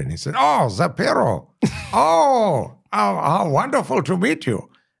Zapiro. And he said, "Oh, Zapiro. How wonderful to meet you."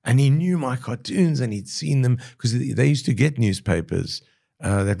 And he knew my cartoons and he'd seen them because they used to get newspapers.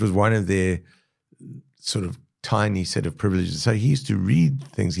 That was one of their sort of tiny set of privileges. So he used to read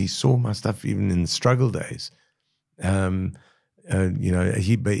things. He saw my stuff even in the struggle days. But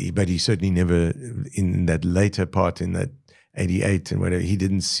he certainly never, in that later part, in that 88 and whatever, he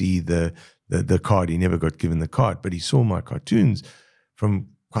didn't see the card. He never got given the card, but he saw my cartoons from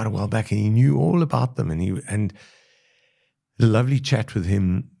quite a while back and he knew all about them. And the lovely chat with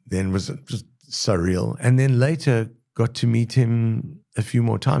him then was just surreal. And then later got to meet him a few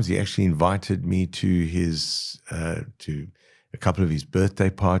more times. He actually invited me to to a couple of his birthday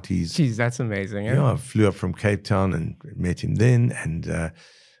parties. Jeez, that's amazing. Eh? Yeah, I flew up from Cape Town and met him then and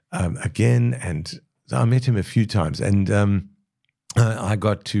again. And I met him a few times. And I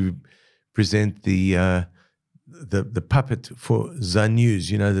got to present the puppet for Za News,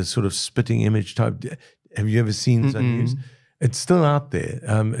 the sort of spitting image type. Have you ever seen Za News? It's still out there.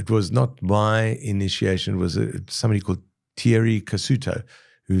 It was not my initiation. It was somebody called Thierry Cassuto,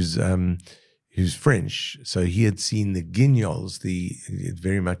 who's French. So he had seen the guignols,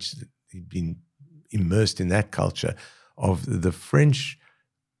 he'd been immersed in that culture of the French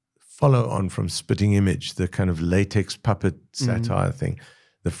follow on from Spitting Image, the kind of latex puppet satire thing.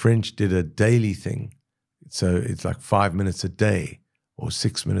 The French did a daily thing. So it's like 5 minutes a day or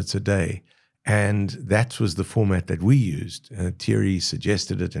 6 minutes a day. And that was the format that we used. Thierry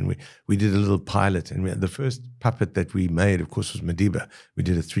suggested it, and we did a little pilot. And the first puppet that we made, of course, was Madiba. We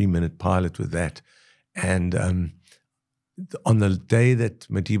did a 3-minute pilot with that. And on the day that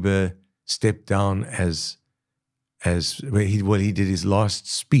Madiba stepped down he did his last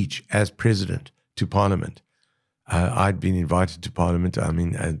speech as president to Parliament. I'd been invited to Parliament. I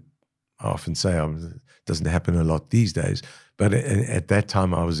mean, I often say it doesn't happen a lot these days. But at that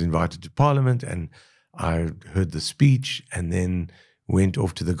time, I was invited to Parliament and I heard the speech and then went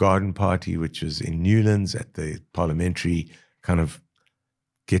off to the garden party, which was in Newlands at the parliamentary kind of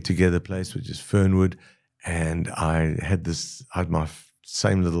get-together place, which is Fernwood. And I had my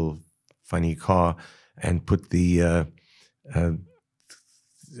same little funny car and put the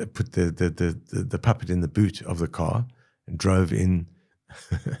puppet in the boot of the car and drove in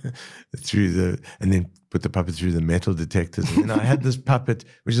and then put the puppet through the metal detectors. And then I had this puppet,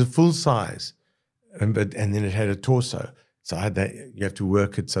 which is a full size, and then it had a torso. So I had that. You have to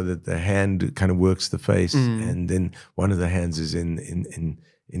work it so that the hand kind of works the face, and then one of the hands is in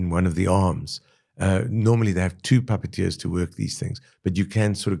one of the arms. Normally they have two puppeteers to work these things, but you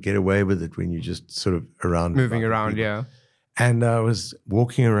can sort of get away with it when you just sort of moving around. People. Yeah. And I was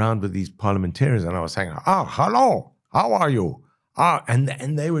walking around with these parliamentarians, and I was saying, "Oh, hello, how are you?"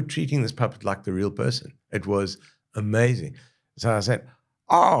 And they were treating this puppet like the real person. It was amazing. So I said,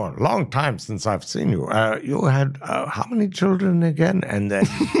 "Oh, long time since I've seen you. You had how many children again?" And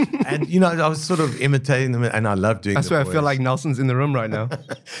I was sort of imitating them, and I love doing. That's why I feel like Nelson's in the room right now.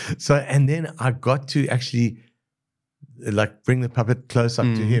 And then I got to actually bring the puppet close up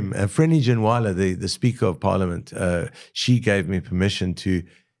to him. Freni Janwala, the Speaker of Parliament, she gave me permission to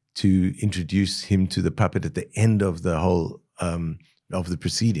introduce him to the puppet at the end of the whole of the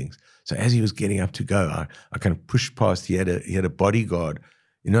proceedings. So as he was getting up to go, I kind of pushed past. He had a bodyguard.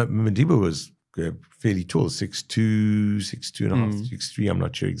 Madiba was fairly tall, 6'2", 6'2 and a half, 6'3", I'm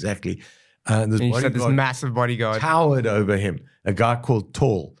not sure exactly. And you said this massive bodyguard towered over him, a guy called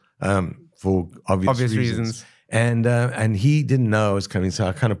Tall, for obvious reasons. And he didn't know I was coming, so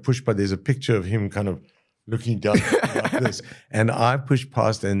I kind of pushed by. There's a picture of him kind of looking down like this, and I push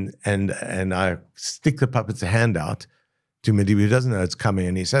past and I stick the puppet's hand out to Madiba, who doesn't know it's coming,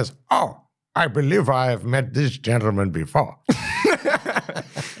 and he says, "Oh, I believe I have met this gentleman before."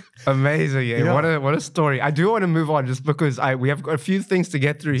 Amazing, yeah. What a story. I do want to move on just because we have got a few things to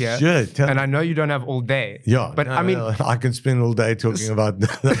get through here. Sure, and I know you don't have all day. Yeah, but I can spend all day talking about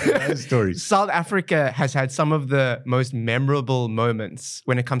those stories. South Africa has had some of the most memorable moments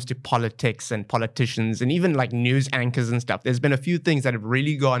when it comes to politics and politicians and even like news anchors and stuff. There's been a few things that have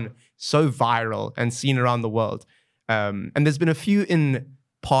really gone so viral and seen around the world. And there's been a few in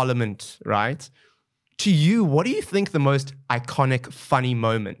Parliament, right? To you, what do you think the most iconic, funny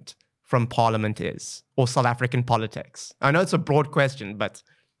moment from Parliament is, or South African politics? I know it's a broad question, but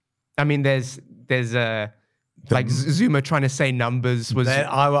I mean, there's Like Zuma trying to say numbers was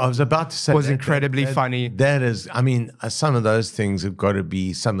I was about to say incredibly funny. That is, I mean, some of those things have got to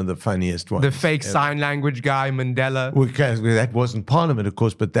be some of the funniest ones. The fake sign language guy, Mandela. Okay, that wasn't Parliament, of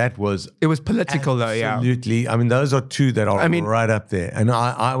course, but that was... It was political, though, yeah. Absolutely. I mean, those are two that are right up there. And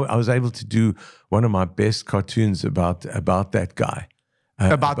I was able to do one of my best cartoons about that guy.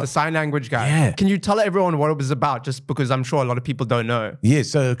 About the sign language guy. Yeah. Can you tell everyone what it was about? Just because I'm sure a lot of people don't know. Yeah.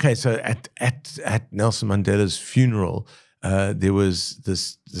 So at Nelson Mandela's funeral, there was the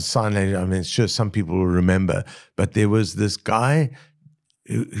sign language. I mean, sure, some people will remember, but there was this guy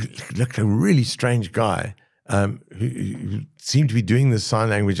who looked a really strange guy who seemed to be doing the sign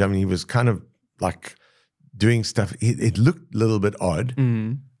language. I mean, he was kind of like doing stuff. It looked a little bit odd,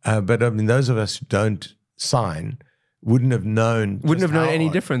 but I mean, those of us who don't sign wouldn't have known any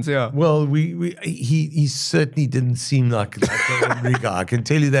difference. Yeah. Well, he certainly didn't seem like an ordinary guy. I can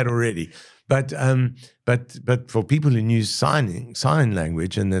tell you that already. But for people who knew sign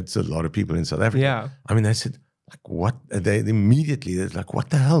language, and that's a lot of people in South Africa. Yeah. I mean, they said, like, what? They immediately, they're like,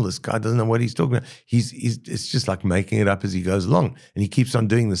 what the hell? This guy doesn't know what he's talking about. It's just like making it up as he goes along, and he keeps on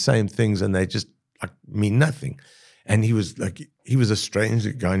doing the same things, and they just like mean nothing. And he was a strange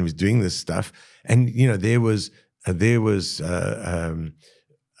guy, and he was doing this stuff, and there was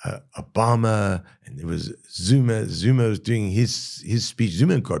Obama, and there was Zuma. Zuma was doing his speech.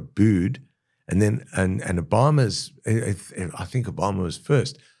 Zuma got booed, and then and Obama's. I think Obama was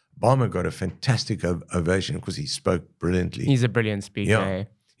first. Obama got a fantastic ovation because he spoke brilliantly. He's a brilliant speaker. Yeah,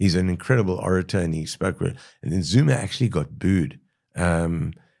 he's an incredible orator, and he spoke brilliant. And then Zuma actually got booed,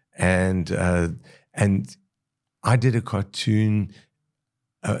 and I did a cartoon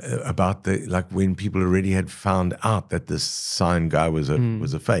about when people already had found out that this sign guy was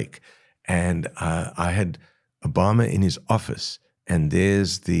a fake, and I had Obama in his office, and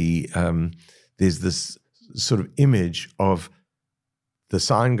there's this sort of image of the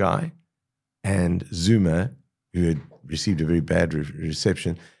sign guy and Zuma, who had received a very bad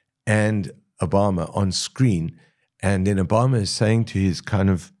reception, and Obama on screen, and then Obama is saying to his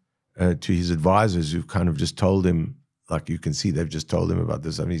to his advisors who've kind of just told him. Like you can see, they've just told him about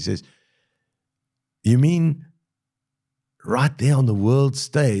this. I mean, he says, "You mean right there on the world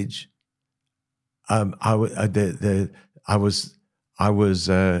stage? I was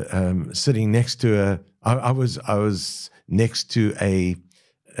sitting next to I was next to a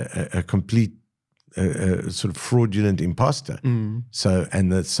complete sort of fraudulent imposter." So,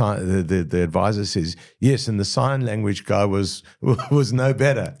 and the advisor says, "Yes, and the sign language guy was no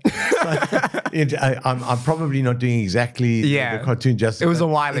better." I'm probably not doing exactly the cartoon justice. It was a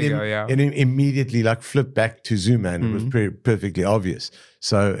while ago, yeah. And immediately flipped back to Zuma, and it was perfectly obvious.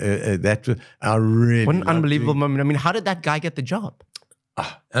 So that was what an unbelievable moment. I mean, how did that guy get the job?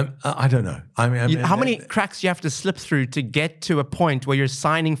 I don't know. I mean, how many cracks do you have to slip through to get to a point where you're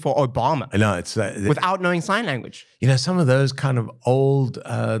signing for Obama? No, it's without knowing sign language. Some of those kind of old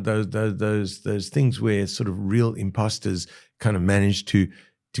those things where sort of real imposters kind of manage to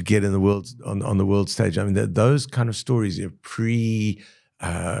get in the world on the world stage. I mean, those kind of stories are pre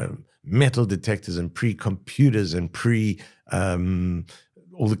metal detectors and pre computers and pre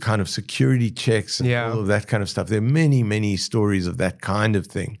all the kind of security checks and all of that kind of stuff. There are many, many stories of that kind of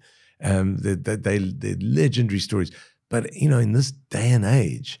thing. They're legendary stories. But, in this day and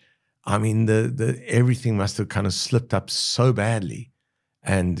age, I mean, everything must have kind of slipped up so badly.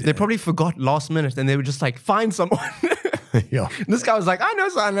 And they probably forgot last minute, and they were just like, find someone. Yeah. And this guy was like, I know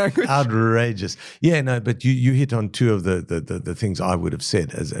sign language. Outrageous. Yeah, no, but you hit on two of the things I would have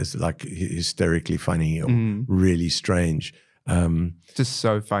said as like hysterically funny or really strange. Just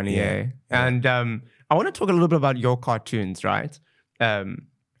so funny, And I want to talk a little bit about your cartoons, right?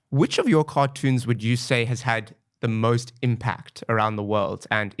 Which of your cartoons would you say has had the most impact around the world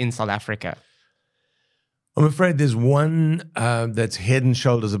and in South Africa? I'm afraid there's one that's head and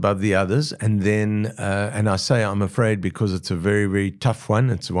shoulders above the others, and then and I say I'm afraid because it's a very, very tough one.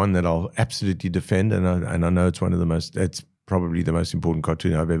 It's one that I'll absolutely defend, and I know it's one of the most. It's probably the most important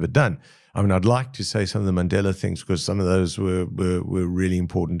cartoon I've ever done. I mean, I'd like to say some of the Mandela things because some of those were really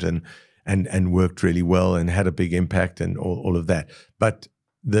important and worked really well and had a big impact and all of that. But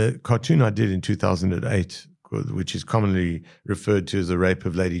the cartoon I did in 2008, which is commonly referred to as the rape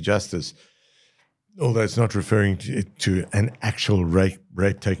of Lady Justice, although it's not referring to an actual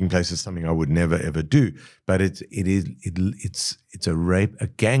rape taking place, as something I would never ever do, but it's a rape, a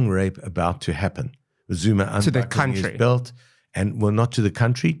gang rape about to happen. Zuma unbuckling his belt, and well, not to the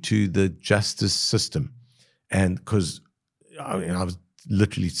country, to the justice system, and because I was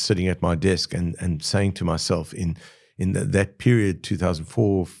literally sitting at my desk and saying to myself in in that period,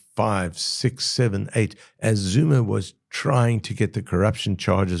 2004, 5, 6, 7, 8, as Zuma was trying to get the corruption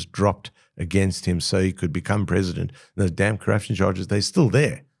charges dropped against him so he could become president. Those damn corruption charges, they're still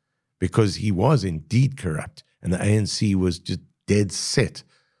there because he was indeed corrupt. And the ANC was just dead set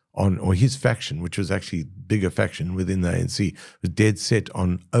on, or his faction, which was actually a bigger faction within the ANC, was dead set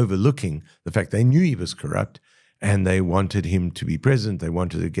on overlooking the fact they knew he was corrupt and they wanted him to be president. They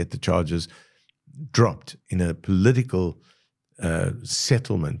wanted to get the charges dropped in a political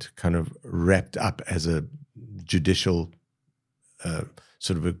settlement, kind of wrapped up as a judicial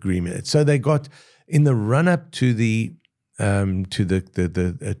sort of agreement. So they got, in the run-up to the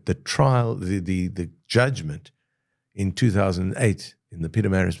trial, the judgment in 2008 in the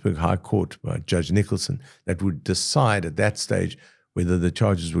Pietermaritzburg High Court by Judge Nicholson, that would decide at that stage whether the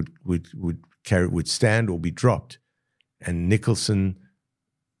charges would stand or be dropped. And Nicholson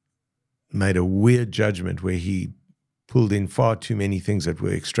made a weird judgment where he pulled in far too many things that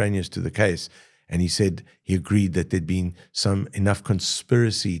were extraneous to the case. And he said he agreed that there'd been enough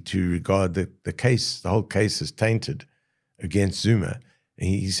conspiracy to regard the whole case as tainted against Zuma. And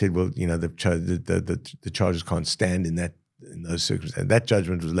he said, well, you know, the charges can't stand in those circumstances. That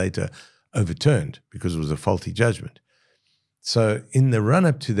judgment was later overturned because it was a faulty judgment. So in the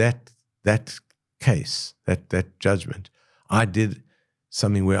run-up to that case, that judgment, I did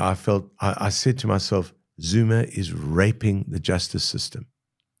something where I felt, I said to myself, Zuma is raping the justice system.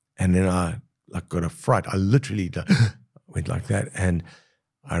 And then I got a fright. I literally went like that. And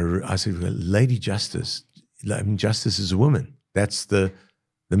I said, well, Lady Justice, I mean, justice is a woman. That's the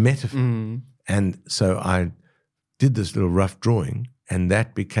metaphor. Mm. And so I did this little rough drawing, and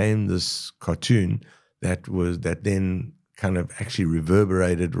that became this cartoon that then kind of actually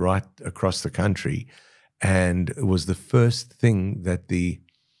reverberated right across the country. And it was the first thing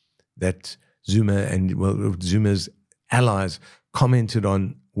that Zuma and Zuma's allies commented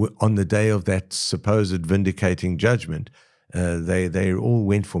on the day of that supposed vindicating judgment. They all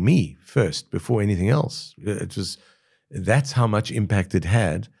went for me first before anything else. That's how much impact it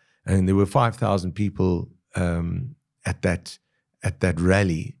had. And there were 5,000 people at that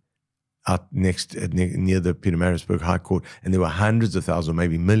rally out near the Pietermaritzburg High Court, and there were hundreds of thousands,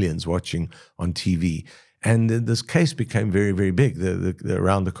 maybe millions, watching on TV. And this case became very, very big.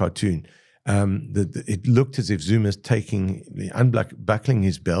 Around the cartoon, it looked as if Zuma's unbuckling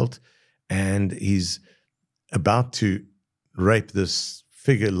his belt, and he's about to rape this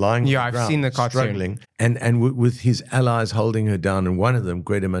figure lying on the ground, I've seen the cartoon, struggling, and with his allies holding her down, and one of them,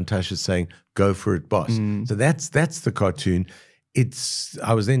 Greta Montasha, saying, "Go for it, boss." Mm. So that's the cartoon.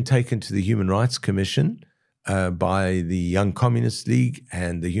 I was then taken to the Human Rights Commission by the Young Communist League,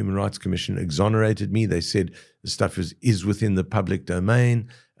 and the Human Rights Commission exonerated me. They said the stuff is within the public domain.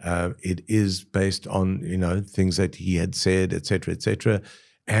 It is based on things that he had said, et cetera,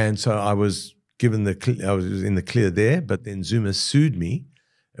 and so I was given I was in the clear there. But then Zuma sued me,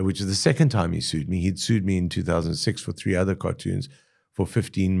 which is the second time he sued me. He'd sued me in 2006 for 3 other cartoons for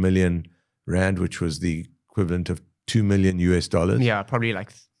 15 million rand, which was the equivalent of $2 million. Yeah, probably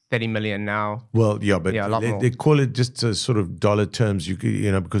like 30 million now. Well, yeah, but a lot more. They call it just a sort of dollar terms,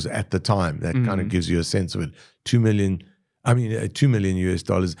 because at the time that kind of gives you a sense of it. $2 million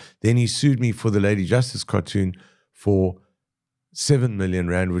US. Then he sued me for the Lady Justice cartoon for 7 million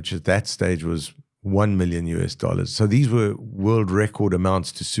rand, which at that stage was $1 million US. So these were world record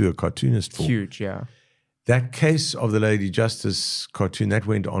amounts to sue a cartoonist for. Huge, yeah. That case of the Lady Justice cartoon, that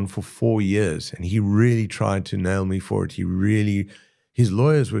went on for 4 years, and he really tried to nail me for it. His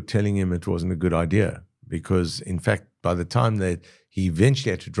lawyers were telling him it wasn't a good idea because, in fact, by the time that he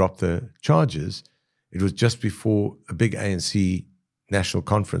eventually had to drop the charges, it was just before a big ANC national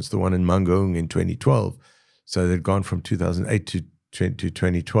conference, the one in Mangaung in 2012. So they'd gone from 2008 to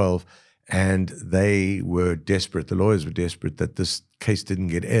 2012, and they were desperate. The lawyers were desperate that this case didn't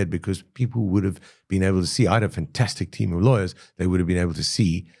get aired because people would have been able to see. I had a fantastic team of lawyers. They would have been able to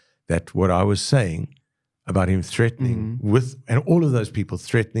see that what I was saying about him threatening and all of those people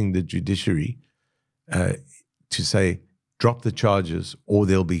threatening the judiciary to say, drop the charges or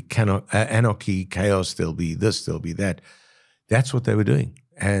there'll be anarchy, chaos, there'll be this, there'll be that. That's what they were doing.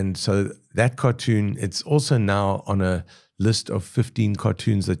 And so that cartoon, it's also now on a list of 15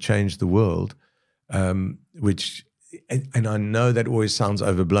 cartoons that changed the world, which, and I know that always sounds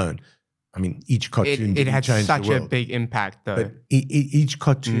overblown. I mean, each cartoon it had changed such the world. a big impact, though. But each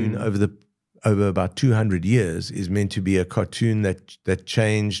cartoon over about 200 years is meant to be a cartoon that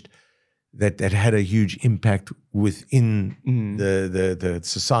changed, that had a huge impact within the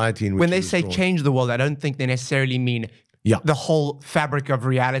society in which when they say change the world, I don't think they necessarily mean Yeah. the whole fabric of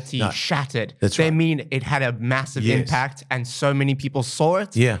reality shattered. That's they right. mean it had a massive Yes. impact, and so many people saw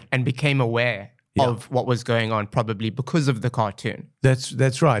it Yeah. and became aware of what was going on, probably because of the cartoon.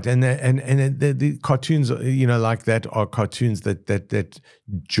 That's right, and the cartoons, like that, are cartoons that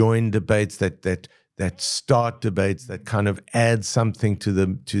join debates, that start debates, that kind of add something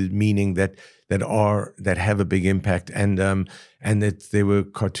to meaning, that have a big impact, and that there were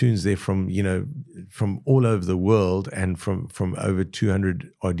cartoons there from all over the world, and from over 200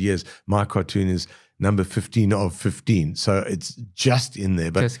 odd years. My cartoon is number 15 of 15, so it's just in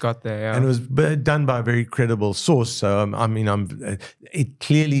there, but Just got there, yeah. and it was done by a very credible source. So it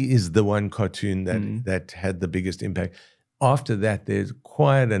clearly is the one cartoon that had the biggest impact. After that, there's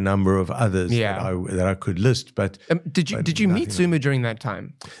quite a number of others that I could list. But did you meet Zuma during that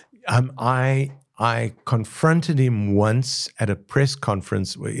time? I confronted him once at a press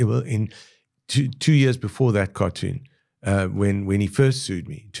conference in 2 years before that cartoon, when he first sued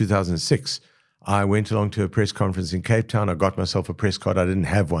me, 2006. I went along to a press conference in Cape Town. I got myself a press card. I didn't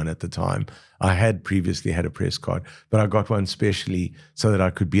have one at the time. I had previously had a press card, but I got one specially so that I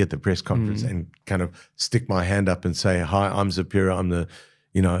could be at the press conference and kind of stick my hand up and say, "Hi, I'm Zapiro. I'm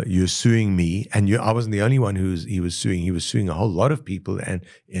you're suing me." And I wasn't the only one he was suing. He was suing a whole lot of people and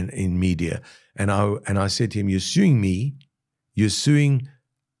in media. And I said to him, "You're suing me. You're suing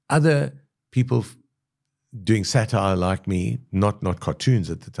other people doing satire like me, not cartoons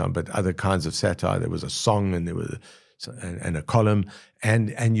at the time, but other kinds of satire. There was a song and there was a column,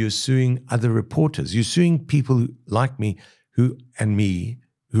 and you're suing other reporters. You're suing people like me who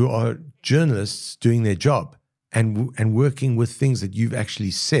are journalists doing their job and working with things that you've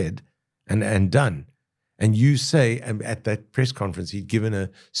actually said and done." And you say, and at that press conference, he'd given a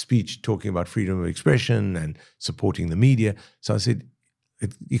speech talking about freedom of expression and supporting the media. So I said,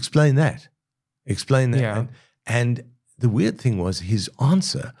 "Explain that. Explain that." Yeah. And the weird thing was his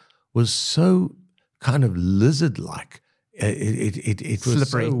answer was so kind of lizard-like. It was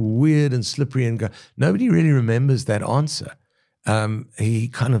Slippery. so weird and slippery, and nobody really remembers that answer. He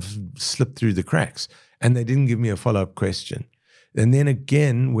kind of slipped through the cracks, and they didn't give me a follow-up question. And then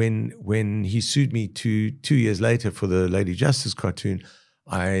again, when he sued me 2 years later for the Lady Justice cartoon,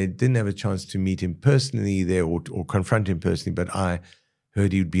 I didn't have a chance to meet him personally there or confront him personally, but I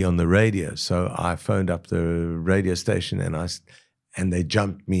heard he'd be on the radio. So I phoned up the radio station and they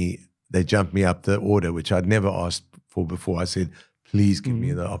jumped me up the order, which I'd never asked for before. I said, "Please give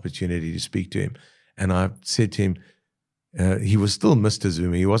me the opportunity to speak to him." And I said to him, he was still Mr.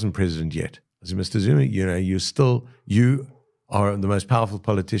 Zuma. He wasn't president yet. I said, "Mr. Zuma, you are the most powerful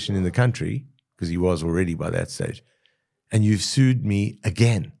politician in the country," because he was already by that stage, "and you've sued me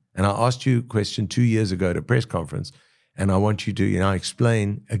again. And I asked you a question 2 years ago at a press conference, and I want you to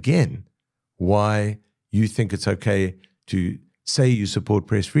explain again why you think it's okay to say you support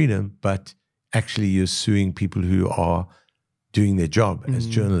press freedom, but actually you're suing people who are doing their job as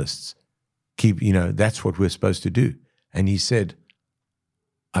journalists. That's what we're supposed to do." And he said,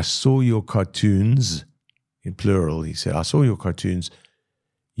 "I saw your cartoons," in plural. He said, "I saw your cartoons.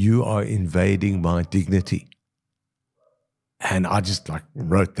 You are invading my dignity." And I just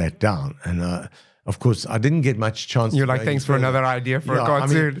wrote that down. And of course, I didn't get much chance. You're like, "Thanks for another idea for a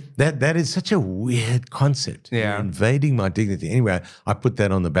cartoon." That is such a weird concept. Yeah. You're invading my dignity. Anyway, I put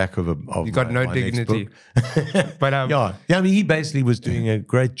that on the back of You got no my next dignity. book. But he basically was doing a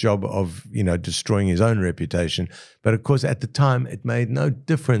great job of destroying his own reputation. But of course, at the time, it made no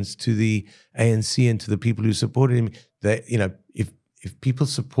difference to the ANC and to the people who supported him. That if people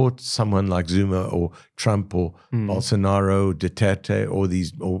support someone like Zuma or Trump or Bolsonaro or Duterte or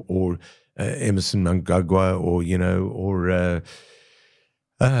these or Emerson Mnangagwa or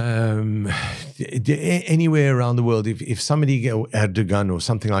anywhere around the world, if somebody, Erdogan or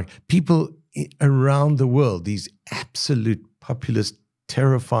something like, people around the world, these absolute populist,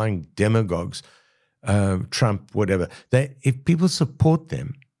 terrifying demagogues, Trump, whatever, if people support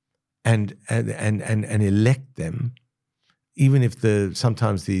them and elect them, even if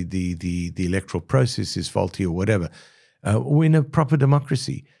sometimes the electoral process is faulty or whatever, we're in a proper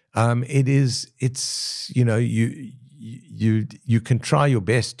democracy. You can try your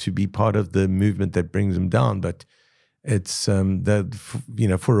best to be part of the movement that brings them down, but it's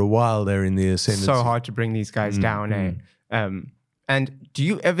for a while they're in the ascendancy. So hard to bring these guys down, eh? And do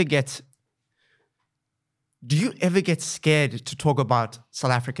you ever get scared to talk about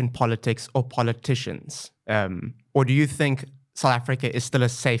South African politics or politicians? Or do you think South Africa is still a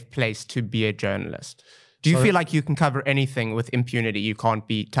safe place to be a journalist? Do you feel like you can cover anything with impunity? You can't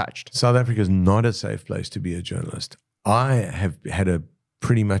be touched? South Africa is not a safe place to be a journalist. I have had a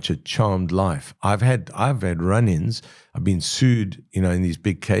pretty much a charmed life. I've had run-ins. I've been sued, in these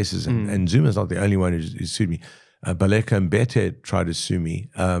big cases, and Zuma's not the only one who sued me. Baleka and Bete tried to sue me.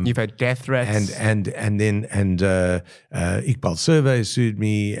 You've had death threats, and then Iqbal Survey sued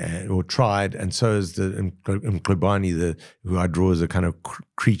me or tried, and so is the Mqobani, who I draw as a kind of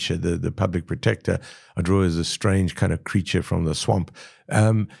creature, the public protector. I draw as a strange kind of creature from the swamp.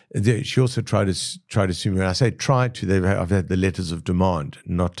 She also tried to sue me. When I say tried to, I've had the letters of demand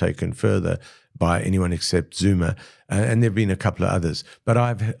not taken further by anyone except Zuma, and there've been a couple of others. But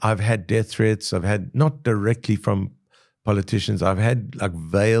I've had death threats. I've had, not directly from politicians, I've had like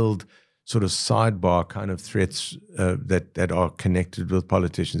veiled sort of sidebar kind of threats that are connected with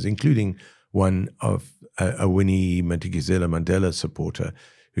politicians, including one of a Winnie Madikizela-Mandela supporter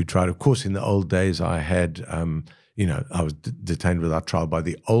who tried. Of course, in the old days, I had I was detained without trial by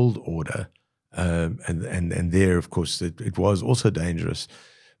the old order, and there, of course, it was also dangerous.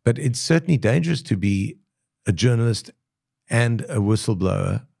 But it's certainly dangerous to be a journalist and a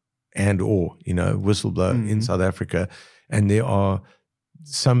whistleblower whistleblower in South Africa. And there are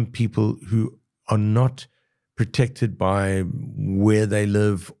some people who are not protected by where they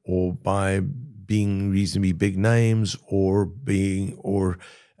live or by being reasonably big names or there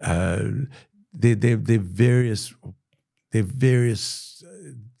are various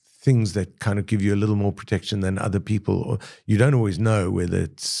things that kind of give you a little more protection than other people. Or you don't always know whether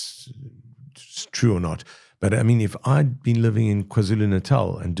it's true or not. But I mean, if I'd been living in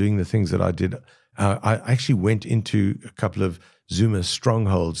KwaZulu-Natal and doing the things that I did, I actually went into a couple of Zuma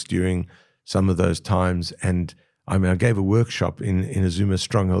strongholds during some of those times. And I mean, I gave a workshop in a Zuma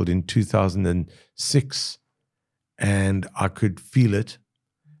stronghold in 2006, and I could feel it.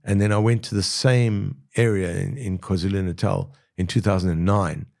 And then I went to the same area in KwaZulu-Natal in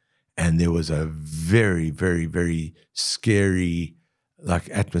 2009. And there was a very, very, very scary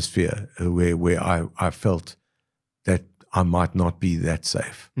atmosphere where I felt that I might not be that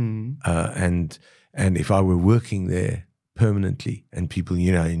safe. And if I were working there permanently and people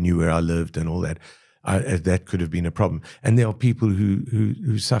knew where I lived and all that, that could have been a problem. And there are people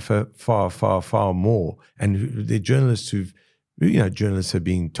who suffer far, far, far more. And they're journalists journalists have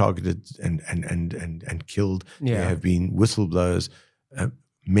been targeted and killed. Yeah. There have been whistleblowers.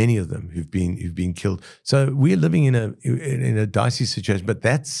 Many of them who've been killed. So we're living in a dicey situation. But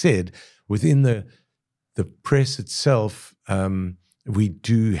that said, within the press itself, we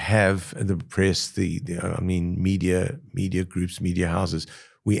do have the press, media groups, media houses.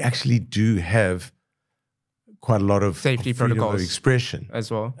 We actually do have quite a lot of safety freedom protocols of expression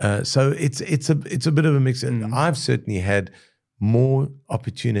as well. So it's a bit of a mix. I've certainly had more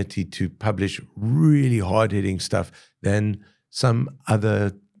opportunity to publish really hard-hitting stuff than some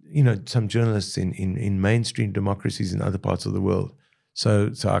other, some journalists in mainstream democracies in other parts of the world.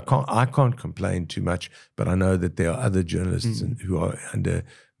 So I can't complain too much, but I know that there are other journalists who are under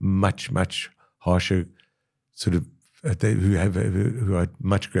much, much harsher sort of who are at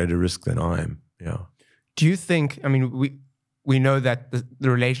much greater risk than I am. Yeah. Do you think? I mean, we know that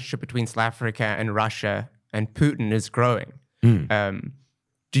the relationship between South Africa and Russia and Putin is growing.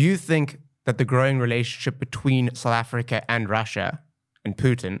 Do you think that the growing relationship between South Africa and Russia and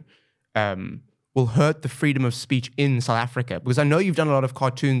Putin will hurt the freedom of speech in South Africa? Because I know you've done a lot of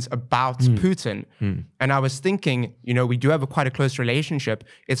cartoons about Putin, and I was thinking, we do have quite a close relationship.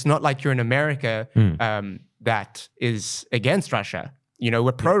 It's not like you're in America that is against Russia.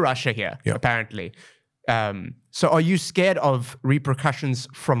 We're pro-Russia here, apparently. So are you scared of repercussions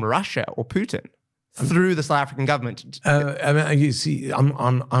from Russia or Putin through the South African government? I mean, you see,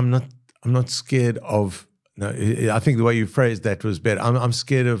 I'm not scared of. No, I think the way you phrased that was better. I'm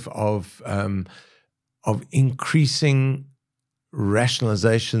scared of increasing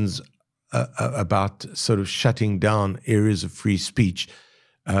rationalizations about sort of shutting down areas of free speech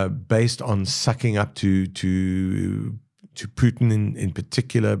based on sucking up to Putin in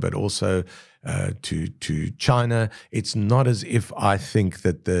particular, but also to China. It's not as if I think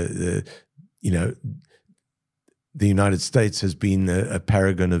that the United States has been a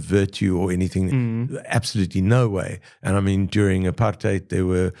paragon of virtue or anything. Absolutely no way. And I mean, during apartheid,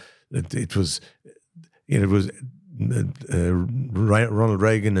 Ronald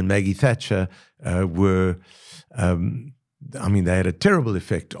Reagan and Maggie Thatcher were. They had a terrible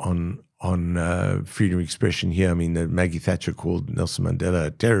effect on freedom of expression here. I mean, Maggie Thatcher called Nelson Mandela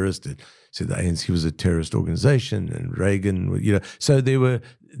a terrorist. It said the ANC was a terrorist organization, and Reagan, So there were,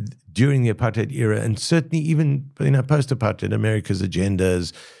 during the apartheid era, and certainly even post-apartheid, America's agenda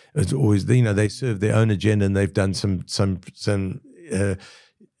is always, they serve their own agenda, and they've done some things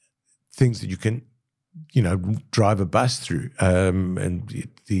that you can drive a bus through, and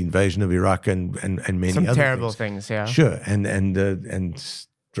the invasion of Iraq and many Some other terrible things, yeah. Sure, and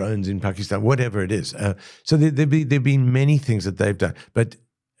drones in Pakistan, whatever it is. So there've been many things that they've done, but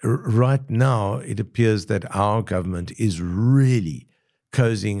right now it appears that our government is really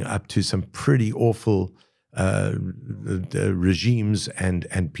cozying up to some pretty awful regimes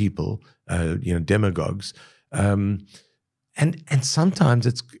and people, demagogues, and sometimes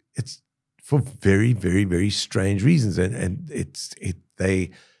it's for very, very, very strange reasons, and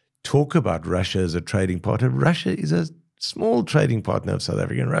they talk about Russia as a trading partner. Russia is a small trading partner of South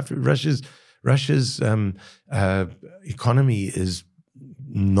Africa. Russia's economy is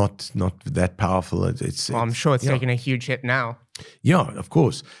not that powerful. I'm sure it's taking a huge hit now. Yeah, of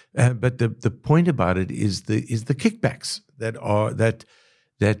course. But the point about it is the kickbacks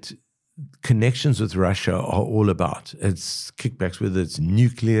that connections with Russia are all about. It's kickbacks, whether it's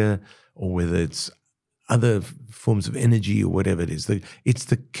nuclear or whether it's other forms of energy or whatever it is. It's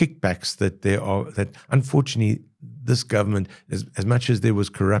the kickbacks that unfortunately this government, as much as there was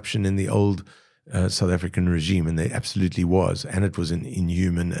corruption in the old South African regime, and there absolutely was, and it was an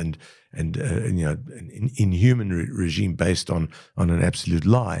inhuman and an inhuman regime based on an absolute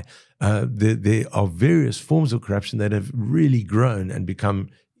lie. There are various forms of corruption that have really grown and become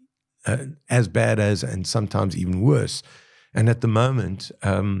as bad as, and sometimes even worse. And at the moment,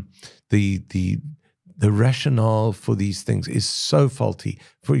 the rationale for these things is so faulty.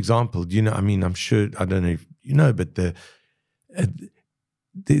 For example, I'm sure, I don't know if you know, but there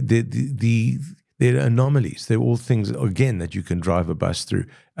are anomalies. They're all things, again, that you can drive a bus through.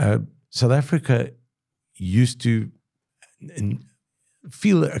 South Africa used to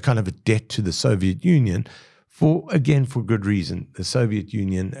feel a kind of a debt to the Soviet Union for good reason. The Soviet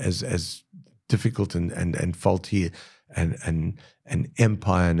Union, as difficult and faulty an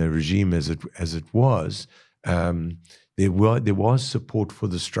empire and a regime as it was, there was support for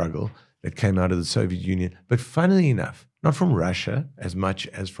the struggle that came out of the Soviet Union, but funnily enough, not from Russia as much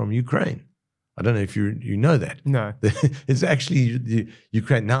as from Ukraine. I don't know if you know that. No. It's actually the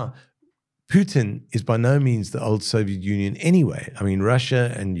Ukraine. Now, Putin is by no means the old Soviet Union anyway. I mean,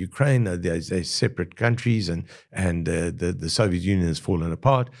 Russia and Ukraine they're separate countries, and the Soviet Union has fallen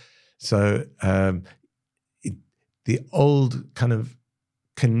apart. So the old kind of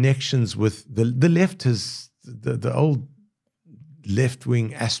connections with the left has the old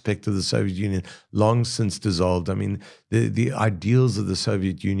left-wing aspect of the Soviet Union long since dissolved. I mean, the ideals of the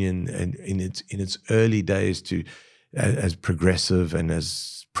Soviet Union and in its early days as progressive and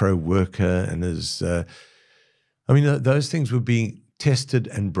as pro-worker and as those things were being tested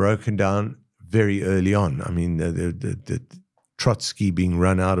and broken down very early on. I mean, the Trotsky being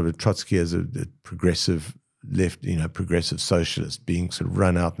run out of it, Trotsky as a progressive left, progressive socialist being sort of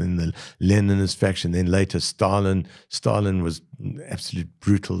run out in the Leninist faction. Then later Stalin was an absolute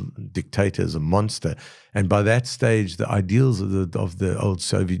brutal dictator, as a monster. And by that stage, the ideals of the old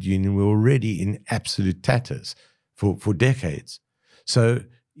Soviet Union were already in absolute tatters for decades. So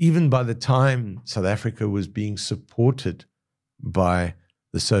even by the time South Africa was being supported by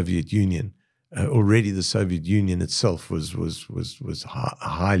the Soviet Union, already the Soviet Union itself was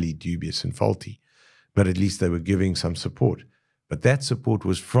highly dubious and faulty. But at least they were giving some support. But that support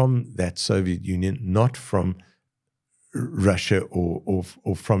was from that Soviet Union, not from Russia or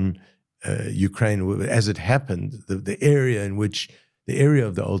from Ukraine. As it happened, the area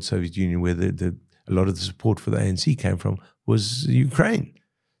of the old Soviet Union where a lot of the support for the ANC came from was Ukraine.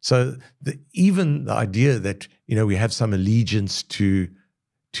 So even the idea that we have some allegiance to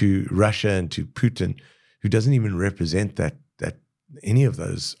Russia and to Putin, who doesn't even represent that any of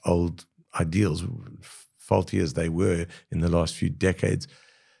those old ideals, faulty as they were in the last few decades.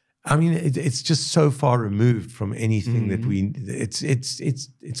 I mean, it's just so far removed from anything that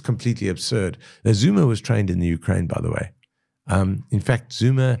it's completely absurd. Now, Zuma was trained in the Ukraine, by the way. In fact,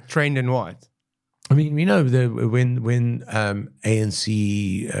 Zuma trained in what? I mean, when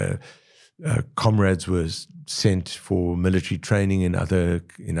ANC comrades were sent for military training in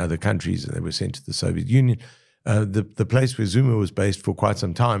other countries, and they were sent to the Soviet Union. The place where Zuma was based for quite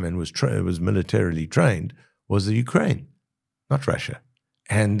some time and was militarily trained was the Ukraine, not Russia.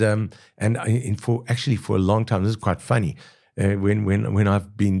 And for a long time, this is quite funny. When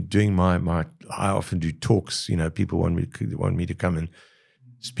I've been doing I often do talks. People want me to come and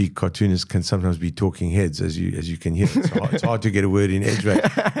speak. Cartoonists can sometimes be talking heads, as you can hear. It's hard to get a word in edgeway.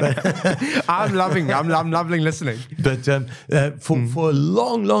 I'm loving listening. But for a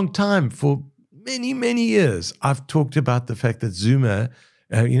long time, for many, many years, I've talked about the fact that Zuma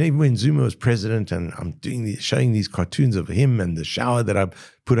Even when Zuma was president, and I'm showing these cartoons of him and the shower that I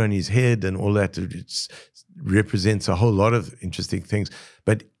put on his head and all that, it represents a whole lot of interesting things.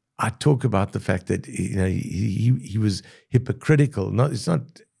 But I talk about the fact that he was hypocritical. It's not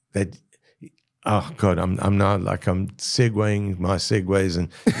that. Oh God, I'm now like I'm segueing my segues and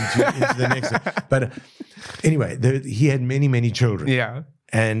into the next one. But anyway, he had many children. Yeah.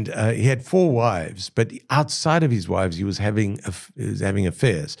 And he had 4 wives, but outside of his wives, he was having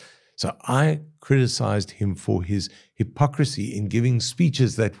affairs. So I criticized him for his hypocrisy in giving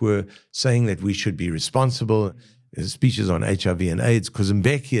speeches that were saying that we should be responsible, speeches on HIV and AIDS, because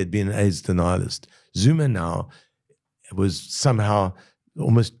Mbeki had been an AIDS denialist. Zuma now was somehow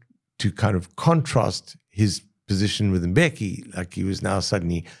almost to kind of contrast his position with Mbeki, like he was now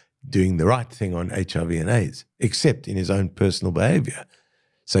suddenly doing the right thing on HIV and AIDS, except in his own personal behavior.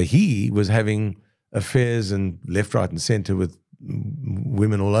 So he was having affairs and left, right, and center with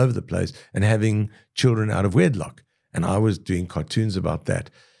women all over the place and having children out of wedlock. And I was doing cartoons about that.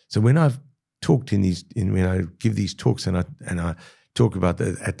 So when I've talked when I give these talks and I talk about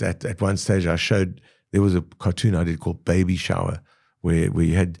that, at one stage I showed there was a cartoon I did called Baby Shower, where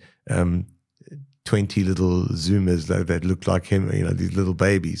we had 20 little Zoomers that looked like him, these little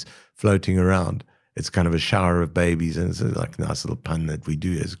babies floating around. It's kind of a shower of babies, and it's like a nice little pun that we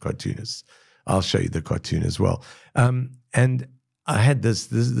do as cartoonists. I'll show you the cartoon as well. And I had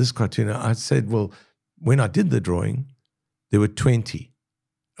this cartoon. I said, well, when I did the drawing, there were 20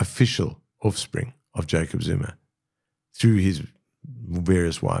 official offspring of Jacob Zuma through his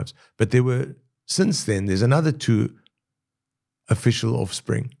various wives. But since then, there's another 2 official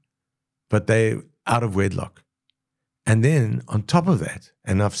offspring, but they're out of wedlock. And then on top of that,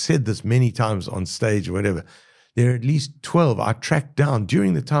 and I've said this many times on stage or whatever, there are at least 12 I tracked down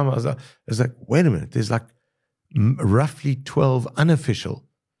during the time I was like, wait a minute, there's like roughly 12 unofficial,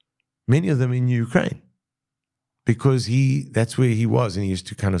 many of them in Ukraine, because that's where he was, and he used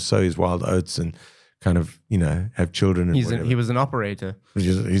to kind of sow his wild oats and kind of, have children and he was an operator.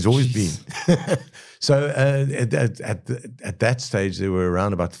 He's always been. So at that stage, there were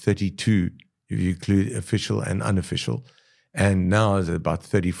around about 32, if you include official and unofficial. And now it's about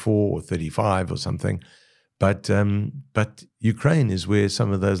 34 or 35 or something. But Ukraine is where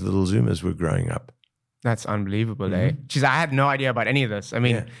some of those little Zoomers were growing up. That's unbelievable, eh? Jeez, I had no idea about any of this. I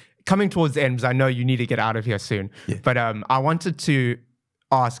mean, coming towards the end, because I know you need to get out of here soon. Yeah. But I wanted to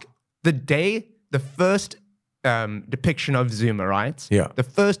ask, the first depiction of Zuma, right? Yeah. The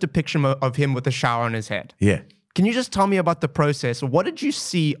first depiction of him with a shower on his head. Yeah. Can you just tell me about the process? What did you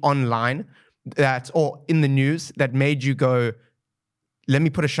see online or in the news that made you go, let me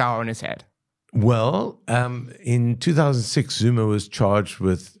put a shower on his head? Well, in 2006, Zuma was charged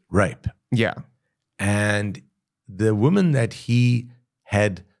with rape. Yeah. And the woman that he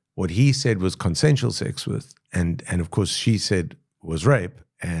had what he said was consensual sex with, and of course she said was rape.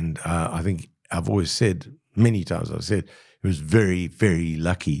 And I think I've always said, many times I've said, he was very, very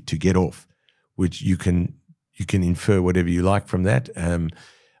lucky to get off, which you can infer whatever you like from that.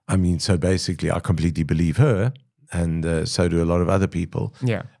 So basically I completely believe her, and so do a lot of other people.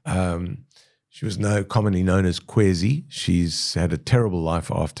 Yeah. She was commonly known as Kwezi. She's had a terrible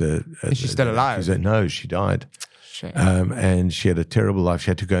life after. Is she still alive? No, she died. Shame. And she had a terrible life.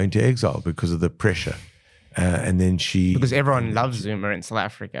 She had to go into exile because of the pressure. And then because everyone loves Zuma in South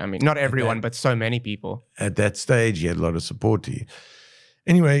Africa. I mean, not everyone, but so many people. At that stage, he had a lot of support to you.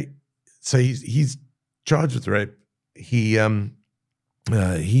 Anyway, so he's charged with rape. He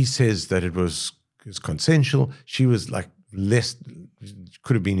says that it was consensual. She was like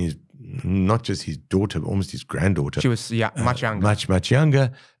could have been not just his daughter, but almost his granddaughter. She was much younger. Much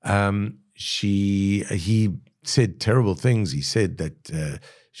younger. He said terrible things. He said that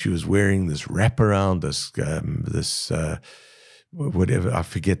she was wearing this wraparound, this whatever, I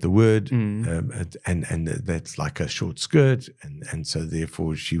forget the word, and that's like a short skirt, and so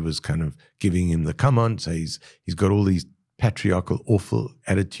therefore she was kind of giving him the come on. So he's got all these patriarchal, awful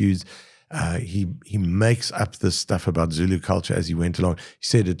attitudes. He makes up this stuff about Zulu culture as he went along. He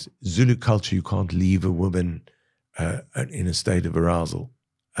said it's Zulu culture, you can't leave a woman in a state of arousal.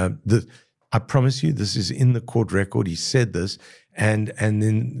 I promise you, this is in the court record. He said this, and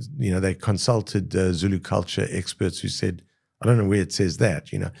then they consulted Zulu culture experts who said, I don't know where it says that.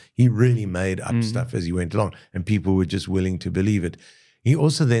 He really made up stuff as he went along, and people were just willing to believe it. He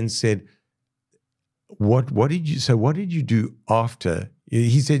also then said, "What did you do after?"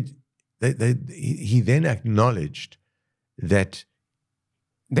 He said he then acknowledged that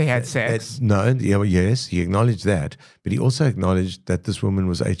they had sex. Yes, he acknowledged that, but he also acknowledged that this woman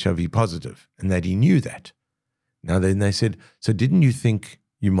was HIV positive and that he knew that. Now then they said, so didn't you think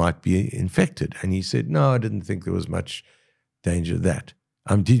you might be infected. And he said, no, I didn't think there was much danger of that.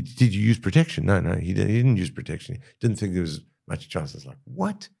 Did you use protection? No, he didn't use protection. He didn't think there was much chance. I was like,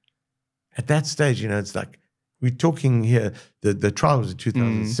 what? At that stage, it's like, we're talking here, the trial was in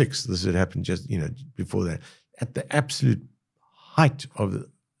 2006. This had happened just, before that. At the absolute height of the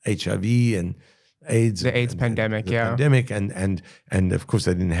HIV and AIDS. The AIDS pandemic, the pandemic, and of course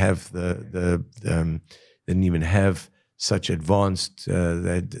they didn't have they didn't even have such advanced,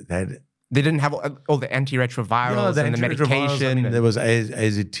 they didn't have all the antiretrovirals and the medication. I mean, there was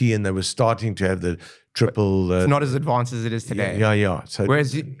AZT, and they were starting to have the triple. It's not as advanced as it is today. Yeah. So,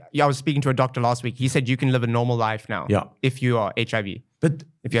 whereas I was speaking to a doctor last week. He said you can live a normal life now if you are HIV. But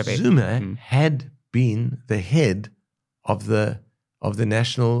if you have Zuma had been the head of the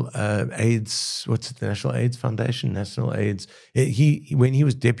National AIDS. What's it? The National AIDS Foundation, National AIDS. When he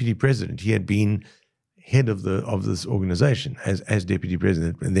was deputy president, he had been head of this organization as deputy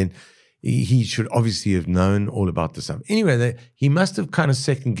president, and then he should obviously have known all about this stuff. Anyway, he must have kind of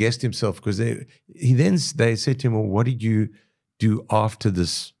second guessed himself, because they said to him, well, what did you do after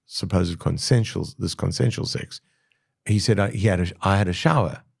this supposed consensual sex? He said, I had a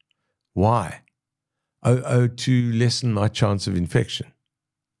shower. Why? To lessen my chance of infection.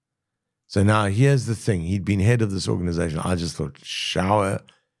 So now here's the thing. He'd been head of this organization. I just thought, shower,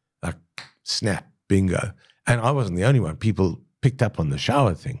 like snap, bingo. And I wasn't the only one. People picked up on the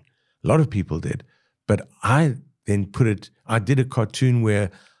shower thing. A lot of people did. But I then I did a cartoon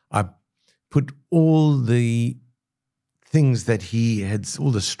where I put all the things that he had, all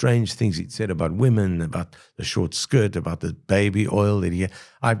the strange things he'd said about women, about the short skirt, about the baby oil that he had.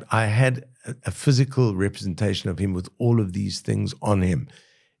 I had a physical representation of him with all of these things on him,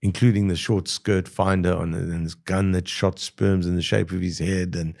 including the short skirt finder and his gun that shot sperms in the shape of his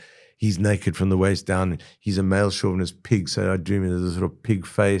head, and he's naked from the waist down. He's a male chauvinist pig, so I drew him as a sort of pig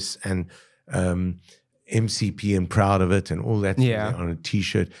face, and MCP and proud of it, and all that on a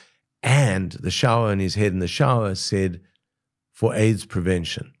T-shirt. And the shower in his head, and the shower said, for AIDS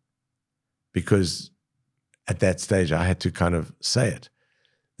prevention, because at that stage I had to kind of say it.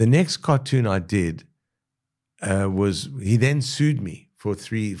 The next cartoon I did was, he then sued me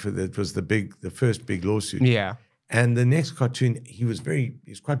it was the first big lawsuit. Yeah. And the next cartoon, he was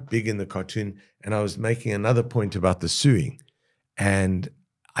quite big in the cartoon, and I was making another point about the suing, and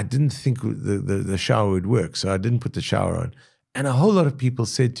I didn't think the shower would work, so I didn't put the shower on. And a whole lot of people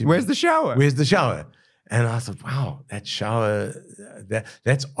said to me, "Where's the shower? Where's the shower?" And I thought, wow, that shower,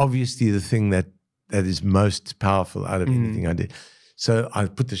 that's obviously the thing that is most powerful out of anything I did. So I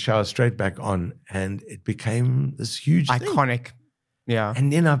put the shower straight back on, and it became this huge iconic thing. Yeah.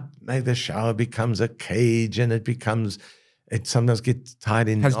 And then I made the shower becomes a cage, and it sometimes gets tied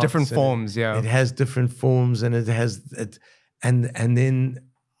in. Has different forms, It has different forms, and and then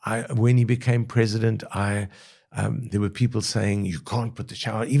when he became president, there were people saying you can't put the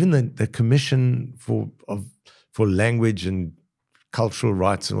shower. Even the Commission for Language and Cultural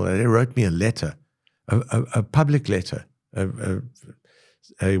Rights and all that, they wrote me a letter, a public letter, an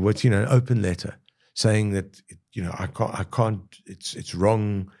open letter, saying that I can't. It's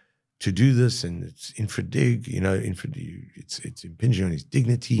wrong to do this, and it's infradig. It's impinging on his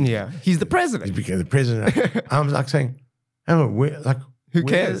dignity. Yeah, he's the president. He became the president. I was like saying, who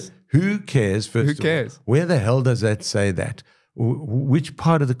cares? Who cares? Who cares? Where the hell does that say that? Which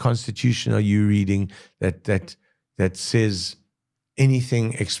part of the Constitution are you reading that says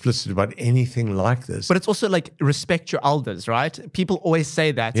anything explicit about anything like this? But it's also like respect your elders, right? People always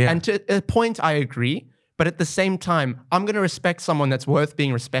say that. Yeah. And to a point, I agree. But at the same time, I'm going to respect someone that's worth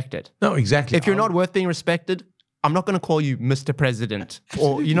being respected. No, exactly. If you're not worth being respected, I'm not going to call you Mr. President.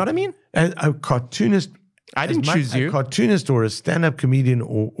 Or, you know what I mean? A cartoonist. I didn't choose you. A cartoonist or a stand-up comedian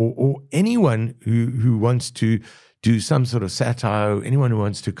or anyone who wants to do some sort of satire, anyone who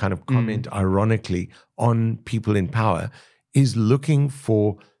wants to kind of comment ironically on people in power, is looking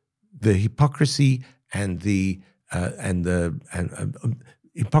for the hypocrisy and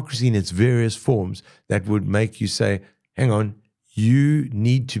hypocrisy in its various forms that would make you say, hang on, you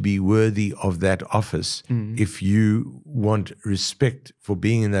need to be worthy of that office if you want respect for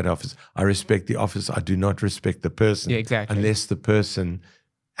being in that office. I respect the office. I do not respect the person unless the person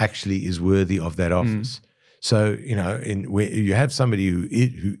actually is worthy of that office. So, where you have somebody who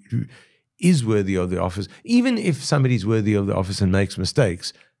is worthy of the office, even if somebody's worthy of the office and makes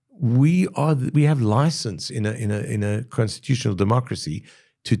mistakes, we have license in a constitutional democracy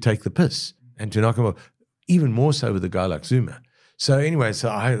to take the piss and to knock them off, even more so with a guy like Zuma. So anyway,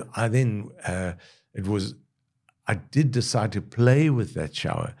 I then I did decide to play with that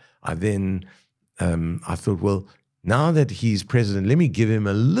shower. I then I thought, well, now that he's president, let me give him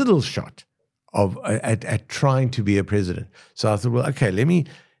a little shot of at trying to be a president. So I thought, well, okay, let me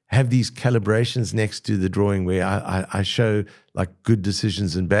have these calibrations next to the drawing where I show like good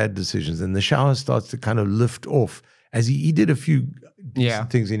decisions and bad decisions. And the shower starts to kind of lift off as he did a few decent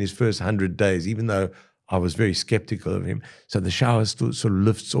things in his first 100 days, even though I was very skeptical of him. So the shower sort of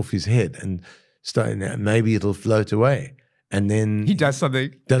lifts off his head and maybe it'll float away. And then he does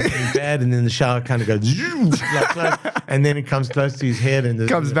something bad, and then the shower kind of goes, and then it comes close to his head, and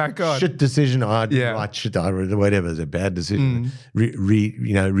comes back on. Shit decision, right shit, whatever, it's a bad decision.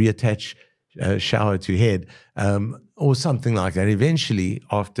 Reattach shower to head, or something like that. Eventually,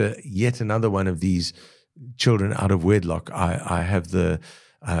 after yet another one of these children out of wedlock, I have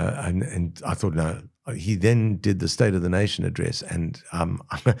and I thought, no. He then did the State of the Nation address, and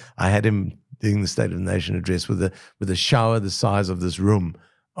I had him doing the State of the Nation address with a shower the size of this room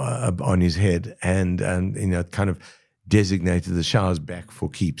on his head, and kind of designated the showers back for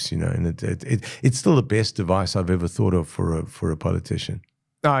keeps, and it's still the best device I've ever thought of for a politician.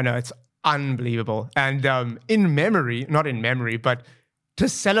 Oh no, it's unbelievable. And not in memory, but to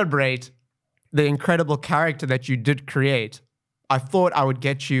celebrate the incredible character that you did create, I thought I would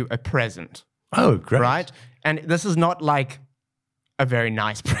get you a present. Oh, great! Right, and this is not like a very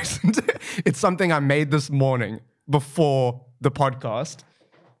nice present. It's something I made this morning before the podcast.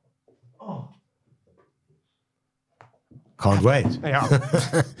 Oh. Can't wait. Yeah.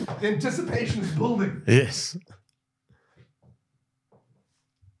 The anticipation is building. Yes.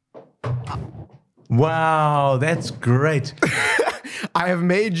 Wow, that's great. I have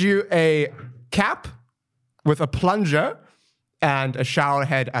made you a cap with a plunger and a shower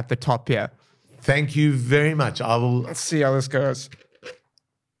head at the top here. Thank you very much. Let's see how this goes.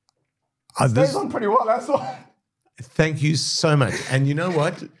 This stays on pretty well, that's all. Thank you so much. And you know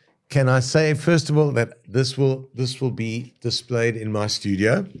what? Can I say, first of all, that this will be displayed in my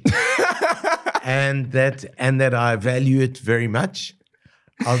studio, and that I value it very much.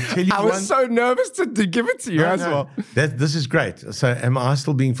 I'll tell you. I was so nervous to give it to you as well. This is great. So, am I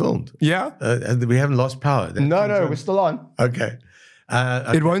still being filmed? Yeah. We haven't lost power. No, we're still on. Okay.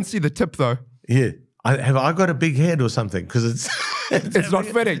 It won't see the tip though. Yeah. Have I got a big head or something? Because it's not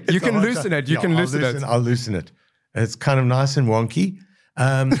fitting. You can loosen it. I'll loosen it. It's kind of nice and wonky.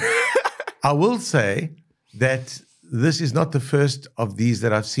 I will say that this is not the first of these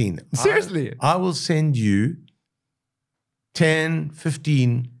that I've seen. Seriously? I will send you 10,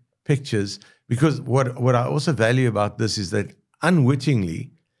 15 pictures, because what I also value about this is that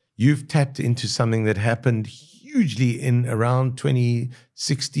unwittingly you've tapped into something that happened hugely in around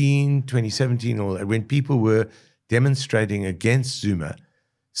 2016, 2017, or when people were demonstrating against Zuma.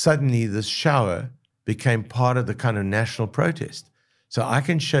 Suddenly this shower became part of the kind of national protest. So I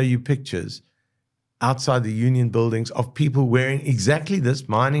can show you pictures outside the union buildings of people wearing exactly this,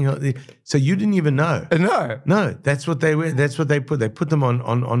 mining. So you didn't even know. No, that's what they wear. That's what they put. They put them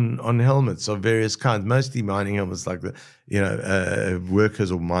on helmets of various kinds, mostly mining helmets, like the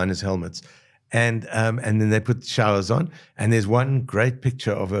workers or miners' helmets. And then they put showers on. And there's one great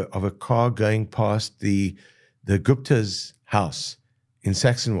picture of a car going past the Gupta's house in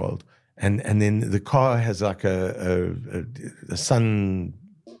Saxonwold. And then the car has like a sun,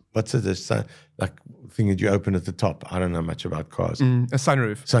 what's it? A sun, like thing that you open at the top. I don't know much about cars. A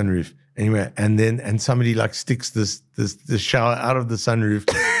sunroof. Sunroof. Anyway, and somebody like sticks this shower out of the sunroof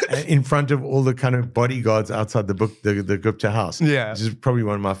in front of all the kind of bodyguards outside the Gupta house. Yeah, which is probably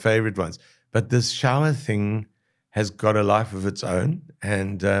one of my favorite ones. But this shower thing has got a life of its own,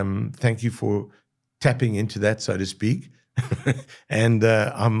 and thank you for tapping into that, so to speak. And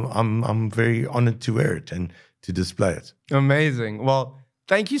I'm very honored to wear it and to display it. Amazing. Well,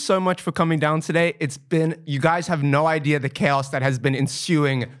 thank you so much for coming down today. You guys have no idea the chaos that has been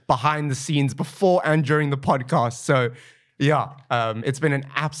ensuing behind the scenes before and during the podcast. So yeah, it's been an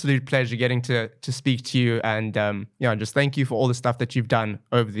absolute pleasure getting to speak to you, and just thank you for all the stuff that you've done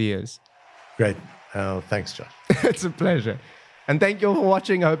over the years. Great. Thanks, Josh. It's a pleasure. And thank you all for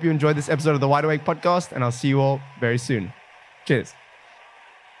watching. I hope you enjoyed this episode of the Wide Awake podcast, and I'll see you all very soon. Cheers.